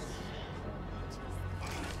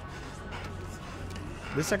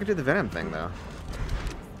 At least I could do the Venom thing, though.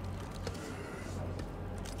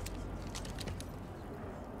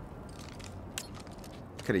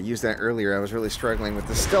 Could have used that earlier. I was really struggling with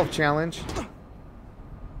the stealth challenge.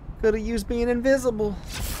 Could have used being invisible.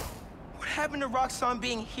 What happened to Roxxon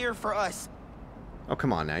being here for us? Oh,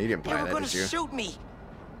 come on now. You didn't They buy were that, gonna did you? shoot me.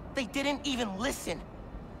 They didn't even listen.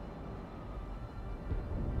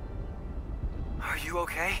 Are you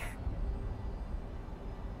okay?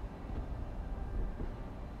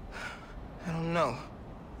 I don't know.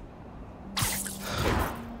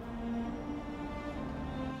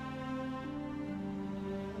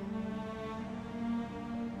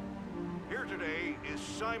 Here today is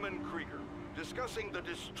Simon Krieger, discussing the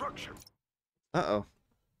destruction. Uh-oh.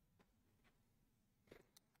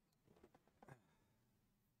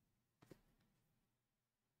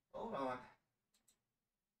 Hold on.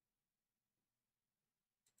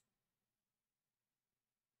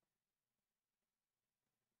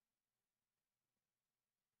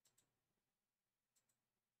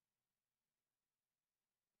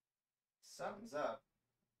 Something's up.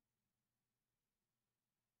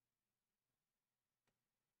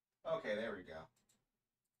 Okay, there we go.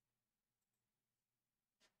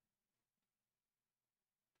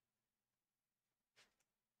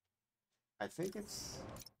 I think it's...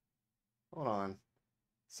 Hold on.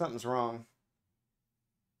 Something's wrong.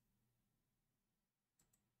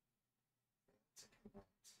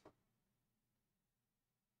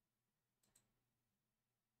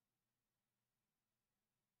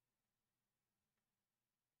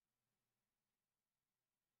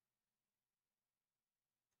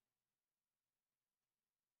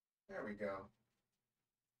 There we go.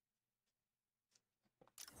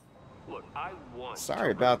 Look, I want.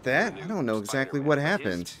 Sorry about that. I don't know exactly what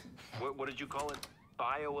happened. What did you call it?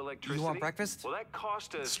 Bioelectricity. You want breakfast? Well, that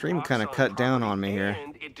cost us. Stream kind of cut down on me here.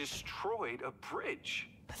 And it destroyed a bridge.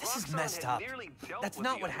 This is messed up. That's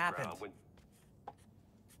not what happened.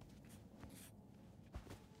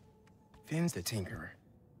 Finn's the Tinkerer.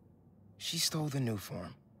 She stole the new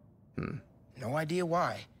form. No idea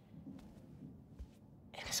why.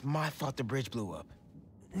 And it's my fault the bridge blew up.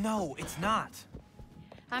 No, it's not.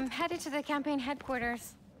 I'm headed to the campaign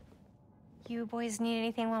headquarters. You boys need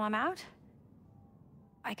anything while I'm out?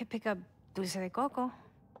 I could pick up dulce de coco.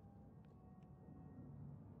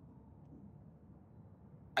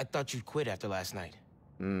 I thought you'd quit after last night.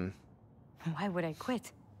 Why would I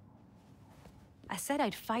quit? I said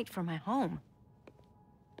I'd fight for my home.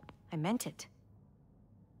 I meant it.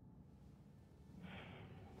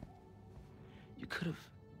 You could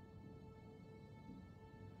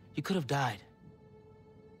have died.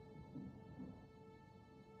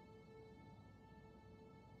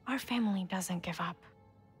 Our family doesn't give up.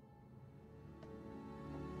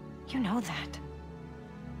 You know that.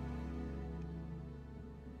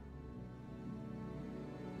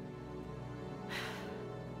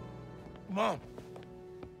 Mom.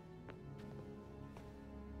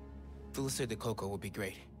 Dulce de coco would be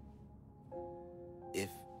great. If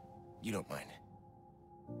you don't mind.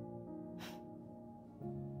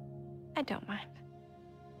 I don't mind.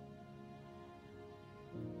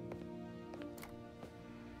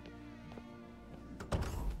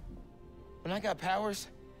 When I got powers,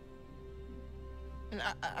 and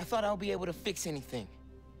I thought I'll be able to fix anything.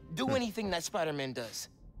 Do anything that Spider-Man does.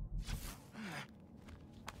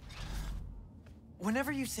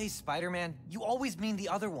 Whenever you say Spider-Man, you always mean the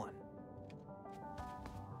other one.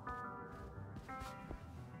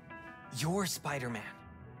 You're Spider-Man.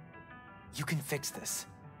 You can fix this.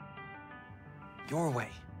 Your way.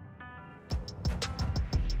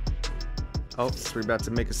 Oh, so we're about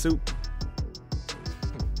to make a soup.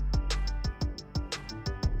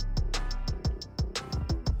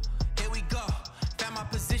 Here we go. Found my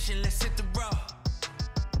position, let's hit the road.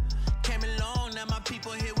 Came along, now my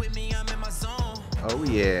people here with me, I'm in my zone. Oh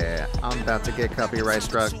yeah, I'm about to get copyright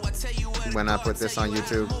struck when I put this on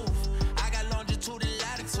YouTube.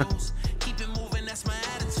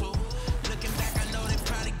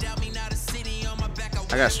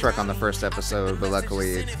 I got struck on the first episode, but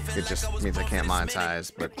luckily it just means I can't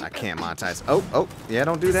monetize, but I can't monetize. Oh, yeah,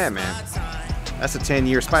 don't do that, man. That's a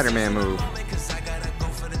 10-year Spider-Man move.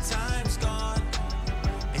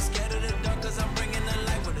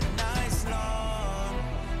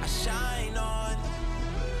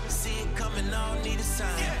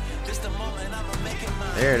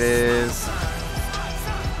 There it is.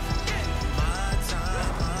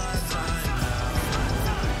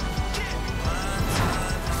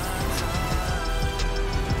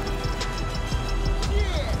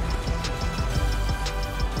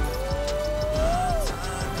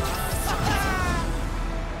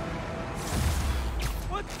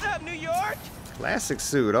 What's up, New York? Classic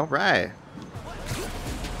suit, all right.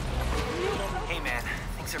 Hey man,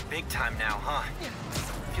 things are big time now, huh?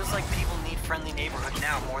 Feels like people need friendly neighborhood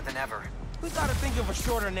now more than ever. We gotta think of a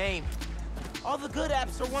shorter name. All the good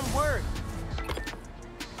apps are one word.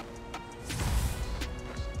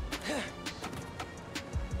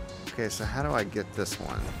 Okay, so how do I get this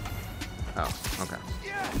one? Oh, okay.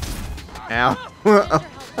 Ow.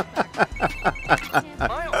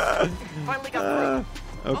 Miles, finally got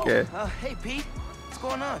through. Okay. Hey, Pete. What's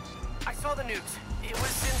going on? I saw the news. It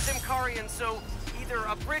was in Simkarian, so either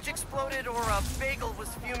a bridge exploded or a bagel was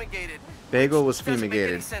fumigated. Bagel was Doesn't make any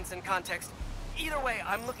fumigated. sense in context. Either way,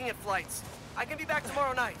 I'm looking at flights. I can be back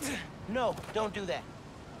tomorrow night. No, don't do that.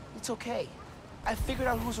 It's okay. I figured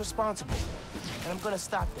out who's responsible, and I'm gonna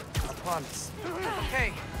stop them. I promise.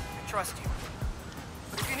 Okay, I trust you.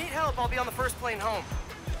 If you need help, I'll be on the first plane home.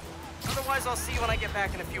 Otherwise, I'll see you when I get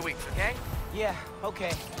back in a few weeks, okay? Yeah,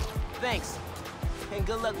 okay. Thanks. And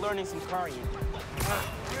good luck learning some Karian.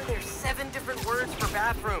 There's 7 different words for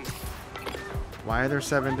bathroom. Why are there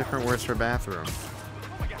 7 different words for bathroom?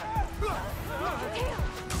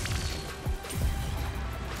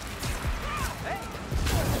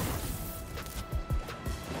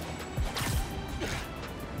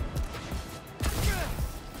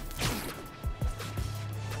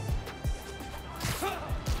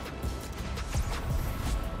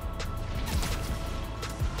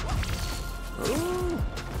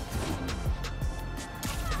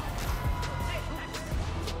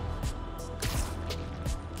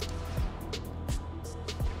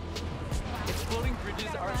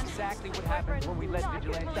 Bridges are exactly what happens when we let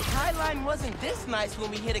vigilantes. The High Line wasn't this nice when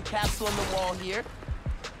we hit a capsule on the wall here.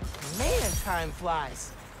 Man, time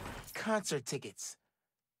flies. Concert tickets.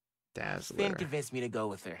 Dazzler. Finn convinced me to go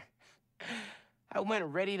with her. I went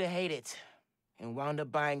ready to hate it and wound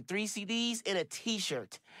up buying 3 CDs and a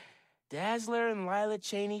t-shirt. Dazzler and Lila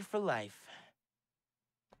Cheney for life.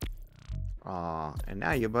 Aw, and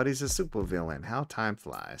now your buddy's a supervillain. How time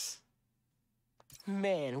flies.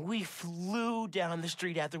 Man, we flew down the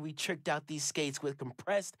street after we tricked out these skates with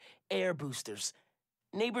compressed air boosters.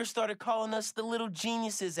 Neighbors started calling us the little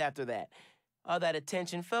geniuses after that. All that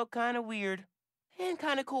attention felt kind of weird and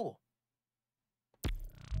kind of cool.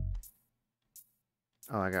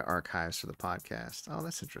 Oh, I got archives for the podcast. Oh,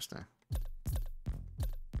 that's interesting.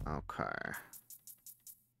 Okay.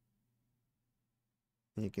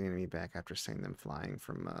 You can enemy back after seeing them flying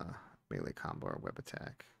from melee combo or web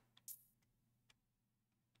attack.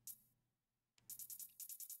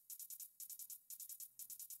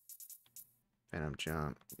 Venom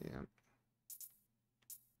jump. Yeah.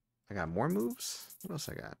 I got more moves? What else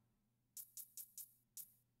I got?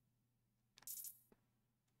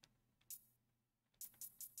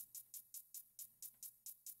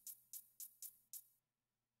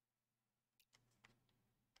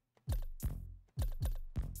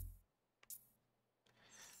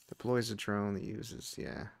 Deploys a drone that uses,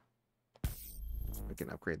 yeah. We can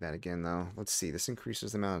upgrade that again, though. Let's see. This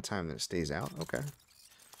increases the amount of time that it stays out. Okay.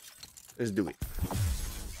 Let's do it.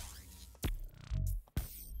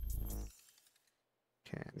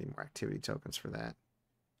 Okay, I need more activity tokens for that.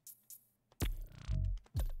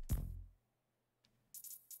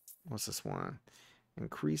 What's this one?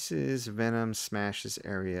 Increases Venom smashes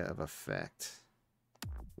area of effect.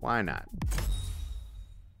 Why not?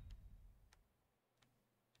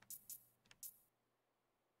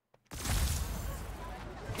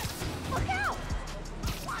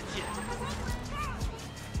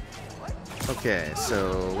 Okay,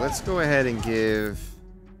 so let's go ahead and give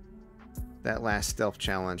that last stealth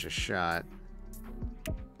challenge a shot.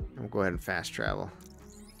 And we'll go ahead and fast travel.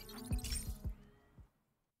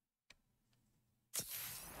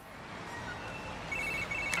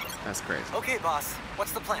 That's crazy. Okay, boss.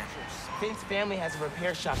 What's the plan? Finn's family has a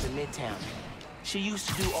repair shop in Midtown. She used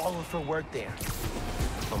to do all of her work there.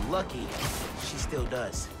 If I'm lucky, she still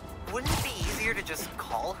does. Wouldn't it be easier to just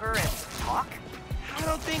call her and talk? I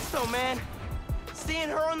don't think so, man. Seeing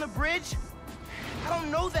her on the bridge? I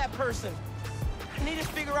don't know that person. I need to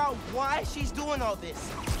figure out why she's doing all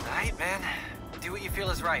this. All right, man. Do what you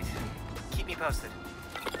feel is right. Keep me posted.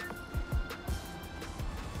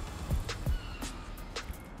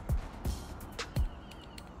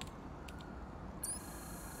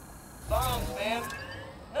 Bombs, man.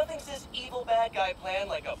 Nothing says evil bad guy plan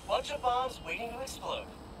like a bunch of bombs waiting to explode.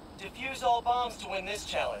 Defuse all bombs to win this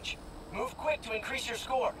challenge. Move quick to increase your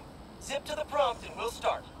score. Zip to the prompt and we'll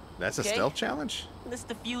start. That's a stealth challenge? Let's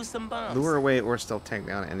defuse some bombs. Lure away or stealth take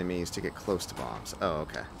down enemies to get close to bombs. Oh,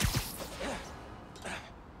 okay. Let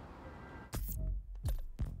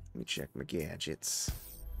me check my gadgets.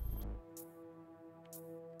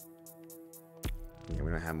 Yeah, we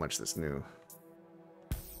don't have much that's new.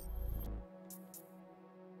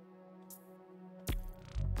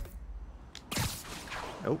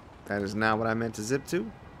 Nope, that is not what I meant to zip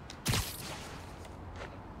to.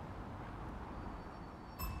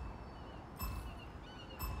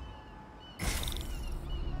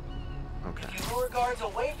 Guards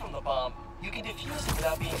away from the bomb, you can defuse it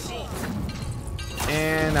without being seen.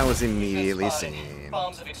 And I was immediately seen.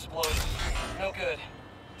 Bombs have exploded. No good.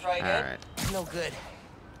 Try again. All right. No good.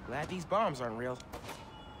 Glad these bombs aren't real.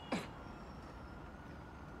 All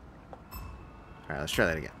right, let's try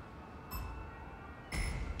that again.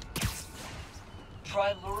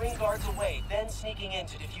 Try luring guards away, then sneaking in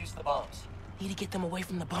to defuse the bombs. Need to get them away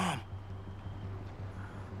from the bomb.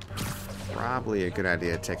 Probably a good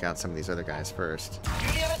idea to take out some of these other guys first.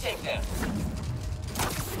 You have a takedown.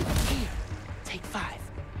 Here, take 5.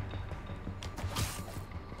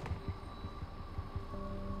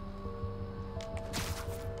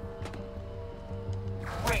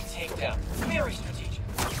 Great takedown. Very strategic.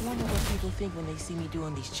 I wonder what people think when they see me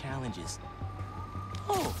doing these challenges.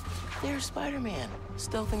 Oh, there's Spider-Man,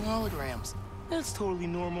 stealthing holograms. That's totally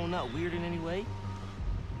normal, not weird in any way.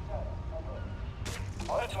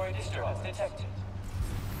 Auditory disturbance detected.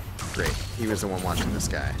 Great. He was the one watching this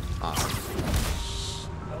guy. Awesome.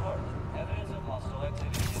 Alert. Evidence of hostile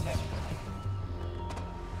activity detected.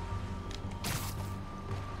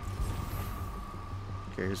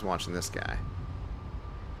 Okay, who's watching this guy?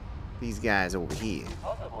 These guys over here.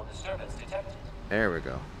 Possible disturbance detected. There we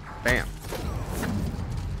go. Bam.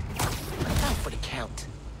 Out for the count.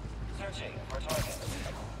 Searching for target.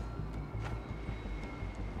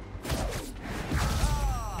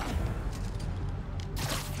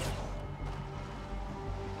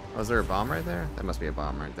 Oh, is there a bomb right there? That must be a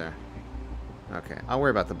bomb right there. Okay, I'll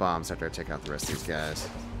worry about the bombs after I take out the rest of these guys.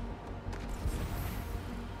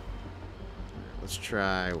 Let's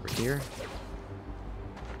try over here.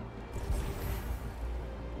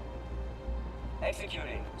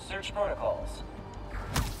 Executing search protocols.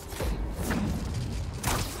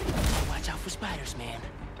 Watch out for spiders, man.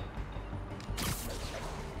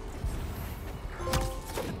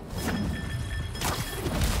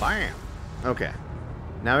 Bam! Okay.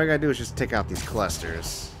 Now what we gotta do is just take out these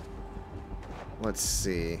clusters. Let's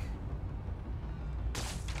see.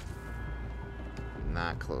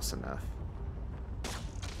 Not close enough.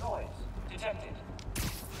 Noise detected.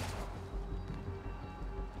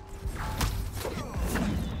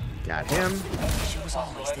 Got him. She was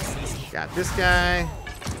always this easy. Got this guy.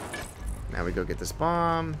 Now we go get this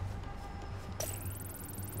bomb.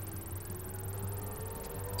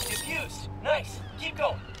 Diffused. Nice. Keep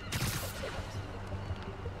going.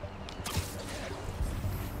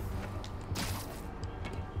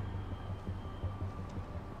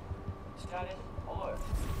 Status alert.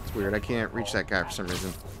 It's weird. I can't reach that guy for some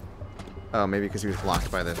reason. Oh, maybe because he was blocked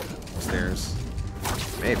by the stairs.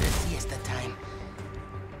 Maybe. Siesta time.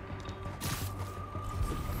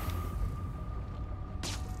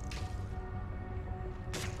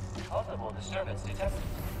 Multiple disturbance detected.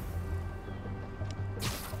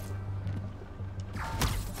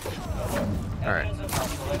 Alright.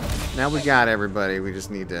 Now we got everybody. We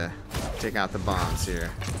just need to take out the bombs here.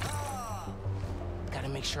 Gotta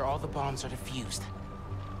make sure all the bombs are defused.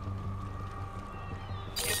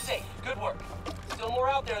 It's safe. Good work. Still more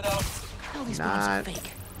out there, though. All these bombs are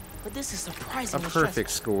fake. But this is A surprisingly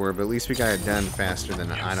perfect score, but at least we got it done faster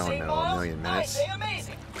than, I don't know, a million I minutes. say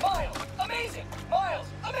amazing. Miles, amazing. Miles,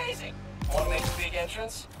 amazing. Want to make a big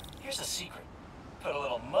entrance? Here's a secret. Put a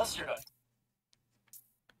little mustard on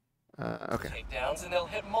Okay. takedowns, and they'll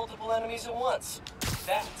hit multiple enemies at once.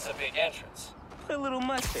 That's a big entrance. Put a little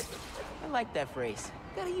mustard. I like that phrase.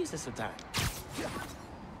 Gotta use it sometime.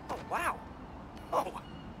 Oh, wow. Oh,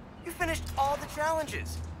 you finished all the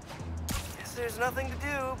challenges. Guess there's nothing to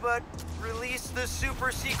do but release the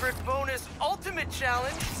super secret bonus ultimate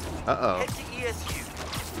challenge. Uh-oh. Head to ESU,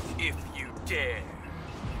 if you dare.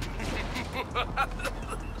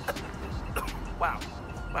 Wow.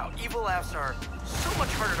 Wow, evil laughs are so much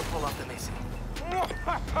harder to pull off than they seem.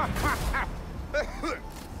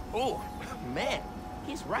 Oh, man.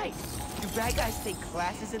 He's right. Do bad guys take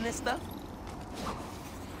classes in this stuff?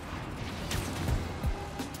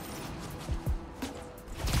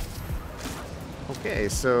 Okay,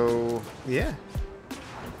 so, yeah.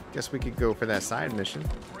 Guess we could go for that side mission.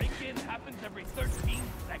 Break-in happens every 13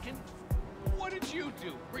 seconds? What did you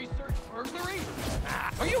do? Research burglary?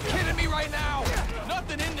 Are you kidding me right now?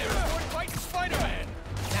 Nothing in there is worth fighting Spider-Man.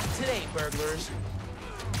 Not today, burglars.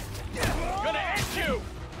 Gonna end you!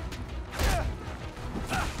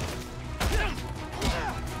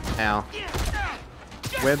 Ow.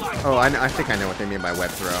 Web. Oh, I think I know what they mean by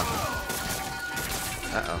web throw.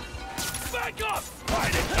 Uh-oh. Back up!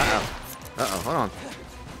 Uh-oh. Uh-oh, hold on.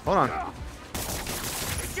 Hold on.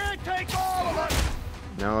 You can't take all of us!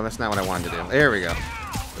 No, that's not what I wanted to do. There we go.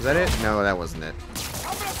 Was that it? No, that wasn't it.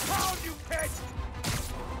 I'm gonna pound you, kid!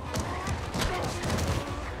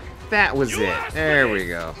 That was it. There we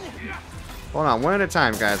go. Hold on, one at a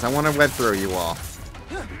time, guys. I want to web throw you all.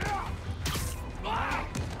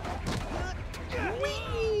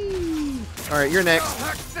 Alright, you're next.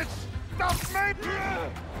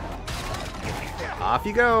 Off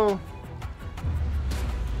you go.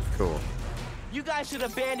 Cool. You guys should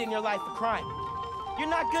abandon your life of crime. You're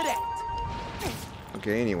not good at it.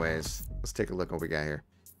 Okay, anyways, let's take a look what we got here.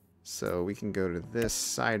 So we can go to this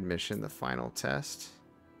side mission, the final test.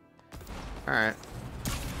 Alright.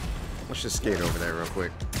 Let's just skate over there real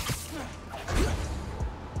quick.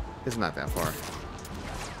 It's not that far.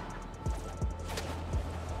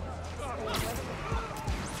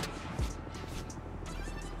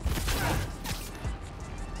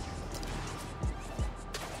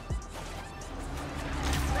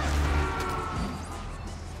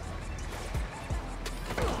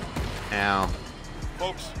 Ow.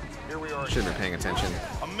 Folks, here we are. Should have been paying attention.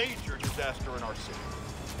 A major disaster in our city.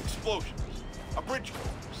 Explosions, a bridge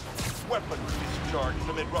collapse, weaponry discharged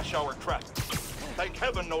amid rush hour traffic. Thank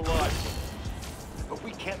heaven no lives. But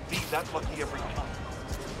we can't be that lucky every time.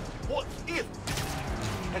 What if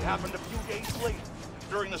it happened a few days later,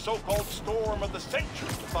 during the so-called storm of the century?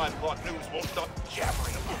 The 5 o'clock news won't stop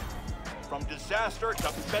jabbering about. from disaster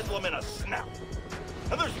to bedlam in a snap.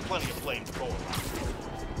 And there's plenty of blame to go around,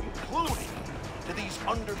 including to these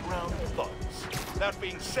underground thugs. That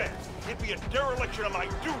being said, it'd be a dereliction of my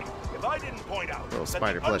duty if I didn't point out that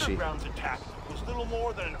the underground's attack was little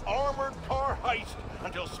more than an armored car heist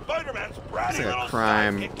until Spider-Man's bratty It's little a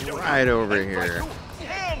crime right over here.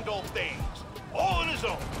 handle things all on his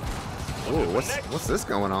own. Ooh, what's this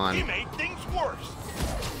going on? He made things worse.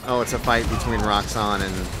 Oh, it's a fight between Roxanne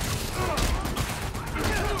and...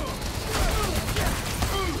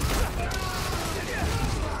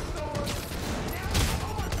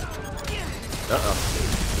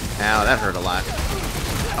 Uh-oh. Ow, that hurt a lot.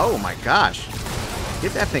 Oh my gosh.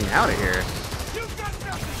 Get that thing out of here.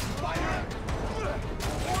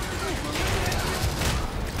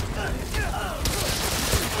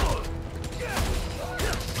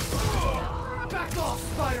 Back off,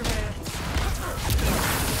 Spider-Man!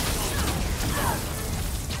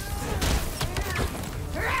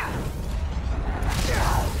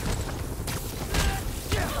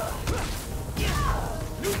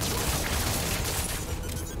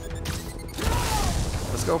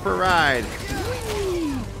 Let's go for a ride.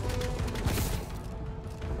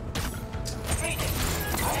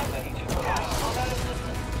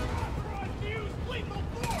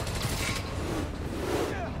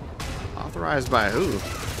 Authorized by who?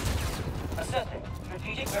 Assessing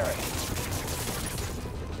strategic bearing.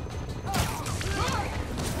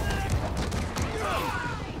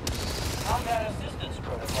 Combat assistance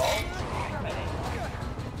protocol terminated.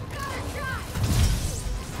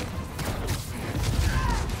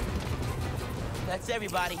 That's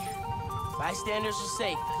everybody. Bystanders are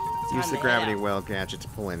safe. Use Time the to gravity head out. well gadget to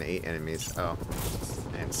pull in 8 enemies. Oh,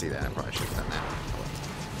 I didn't see that. I probably should have done that.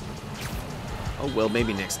 Oh well,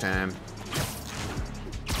 maybe next time.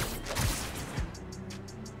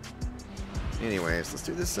 Anyways, let's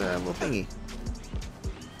do this little thingy.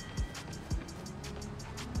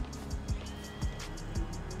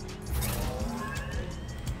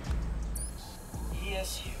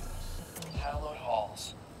 ESU, hallowed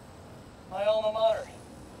halls. My alma mater.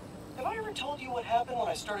 Have I ever told you what happened when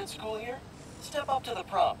I started school here? Step up to the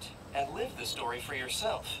prompt and live the story for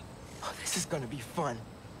yourself. Oh, this is gonna be fun.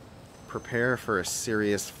 Prepare for a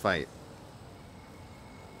serious fight.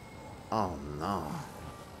 Oh no.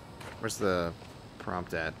 Where's the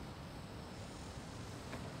prompt at?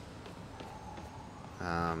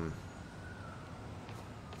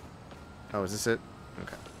 Oh, is this it?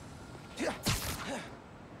 Okay.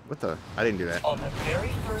 What the? I didn't do that. On the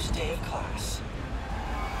very first day of class.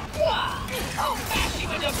 I'll mash you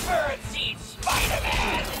into birdseed,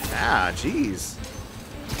 Spider-Man! Ah, jeez.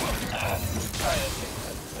 Try to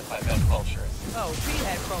with my best vulture. Oh, we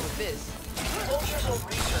had fun with this. Vulture's old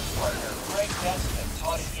research partner, Greg Benson,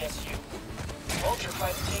 taught at ESU. Vulture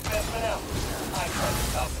tried to take Benson out. I tried to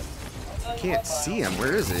stop him. Can't see him.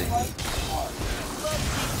 Where is he? Love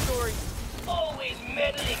these stories. Always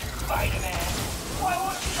meddling, Spider-Man. Why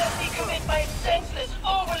won't you let me commit my senseless,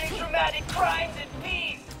 overly dramatic crimes in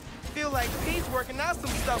peace? Feel like Pete's working out some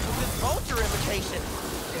stuff with this vulture imitation.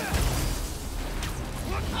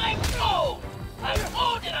 I'm old! I'm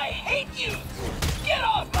old and I hate you! Get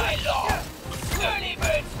off my lawn! Early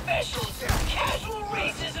bird specials, casual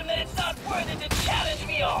racism that it's not worth it to challenge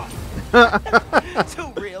me on!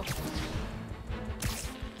 Too real.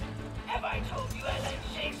 Have I told you I like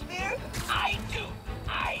Shakespeare? I do!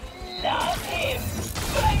 I love him!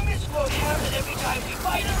 But I misquote Hamlet every time we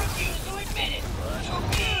fight and refuse to admit it! To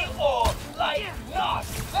be or like not?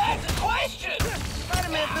 That's a question!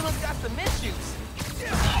 Spider-Man Villain's got some issues.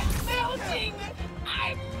 I'm melting!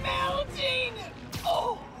 I'm melting!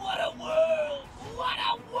 Oh, what a world! What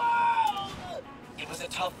a world! It was a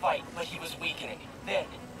tough fight, but he was weakening. Then,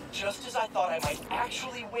 just as I thought I might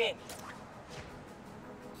actually win,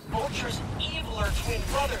 Vulture's eviler twin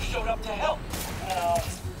brother showed up to help. No,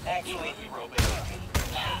 actually, he rode me.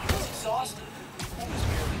 I was exhausted. I was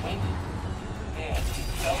barely winded. Man, it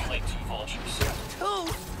felt like 2 vultures. 2?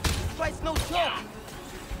 Fight's no joke.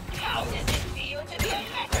 How does it feel to be a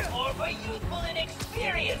metaphor for youthful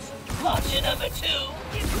inexperience? Vulture number 2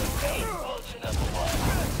 is the great vulture number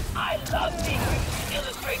 1. I love secrets to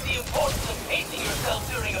illustrate the importance of pacing yourself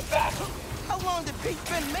during a battle. How long did Pete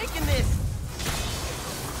been making this?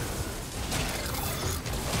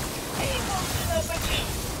 Hey, vulture number 2,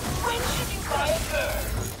 when should you buy a bird?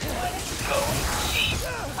 When it's going cheap.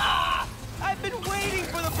 Ah! I've been waiting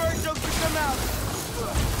for the bird joke to come out.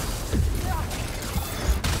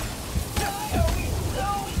 Why are we so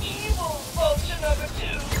evil, vulture number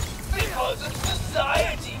 2? Because of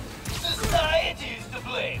society. Society is to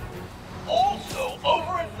blame. Also,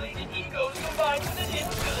 overinflated egos combined with an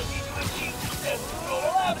inability to achieve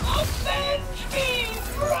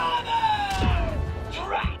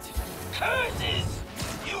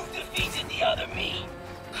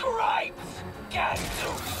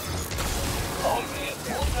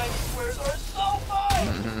 90 squares are so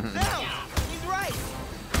fun! Now, he's right.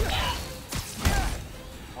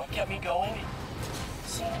 What kept me going?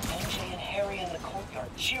 Seeing MJ and Harry in the courtyard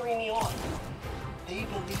cheering me on. They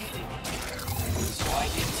believed in me. So I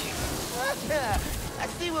did too. I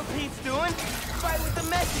see what Pete's doing. Right with the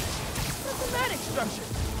message. Systematic structure.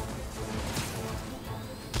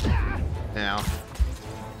 Now.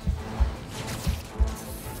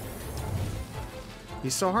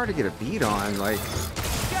 He's so hard to get a beat on, like,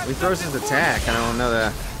 he throws his attack, and I don't know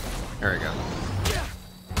the... There we go.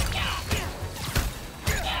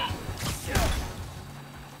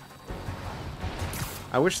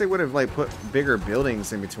 I wish they would have, like, put bigger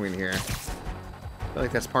buildings in between here. I feel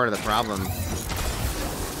like that's part of the problem.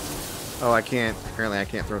 Oh, I can't, apparently I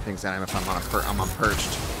can't throw things at him if I'm on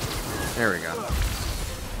perched. There we go.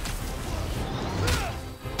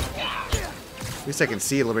 At least I can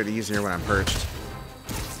see a little bit easier when I'm perched.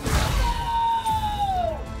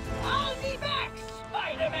 I'll be back,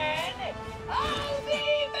 Spider-Man! I'll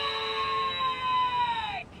be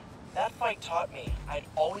back! That fight taught me I'd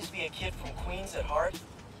always be a kid from Queens at heart,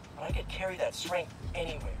 but I could carry that strength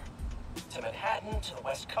anywhere. To Manhattan, to the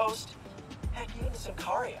West Coast, heck, even to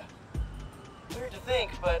Sicaria. Weird to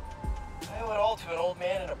think, but I owe it all to an old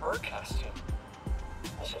man in a bird costume.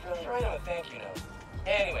 I should really write him a thank you note.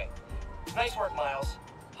 Anyway, nice work, Miles.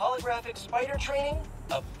 Holographic spider training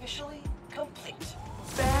officially complete.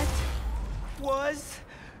 That was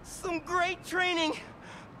some great training.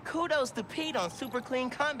 Kudos to Pete on super clean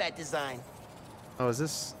combat design. Oh, is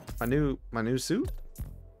this my new suit?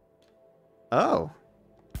 Oh.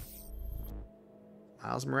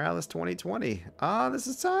 Miles Morales 2020. Ah, this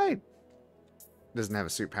is tight. Doesn't have a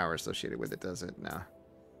suit power associated with it, does it? No.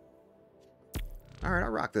 Alright, I'll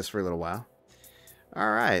rock this for a little while.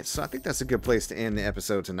 Alright, so I think that's a good place to end the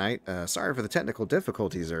episode tonight. Sorry for the technical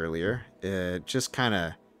difficulties earlier. It just kind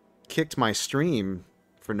of kicked my stream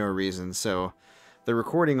for no reason, so the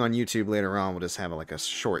recording on YouTube later on will just have like a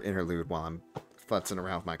short interlude while I'm futzing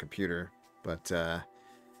around with my computer. But,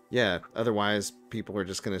 yeah, otherwise, people are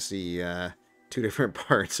just going to see two different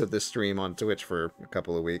parts of this stream on Twitch for a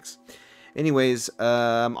couple of weeks. Anyways,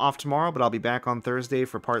 I'm off tomorrow, but I'll be back on Thursday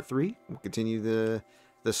for part 3. We'll continue the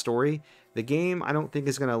story. The game, I don't think,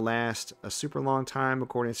 is going to last a super long time,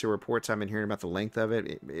 according to reports I've been hearing about the length of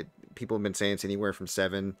it. People have been saying it's anywhere from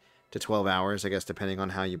 7 to 12 hours, I guess, depending on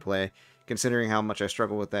how you play. Considering how much I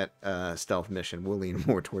struggle with that stealth mission, we'll lean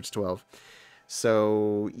more towards 12.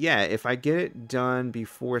 So, yeah, if I get it done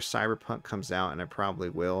before Cyberpunk comes out, and I probably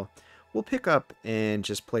will, we'll pick up and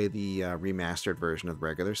just play the remastered version of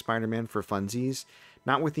regular Spider-Man for funsies.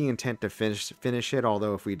 Not with the intent to finish it,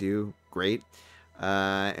 although if we do, great.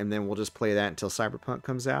 And then we'll just play that until Cyberpunk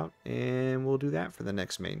comes out, and we'll do that for the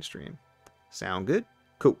next mainstream. Sound good?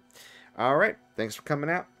 Cool. All right. Thanks for coming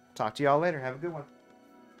out. Talk to y'all later. Have a good one.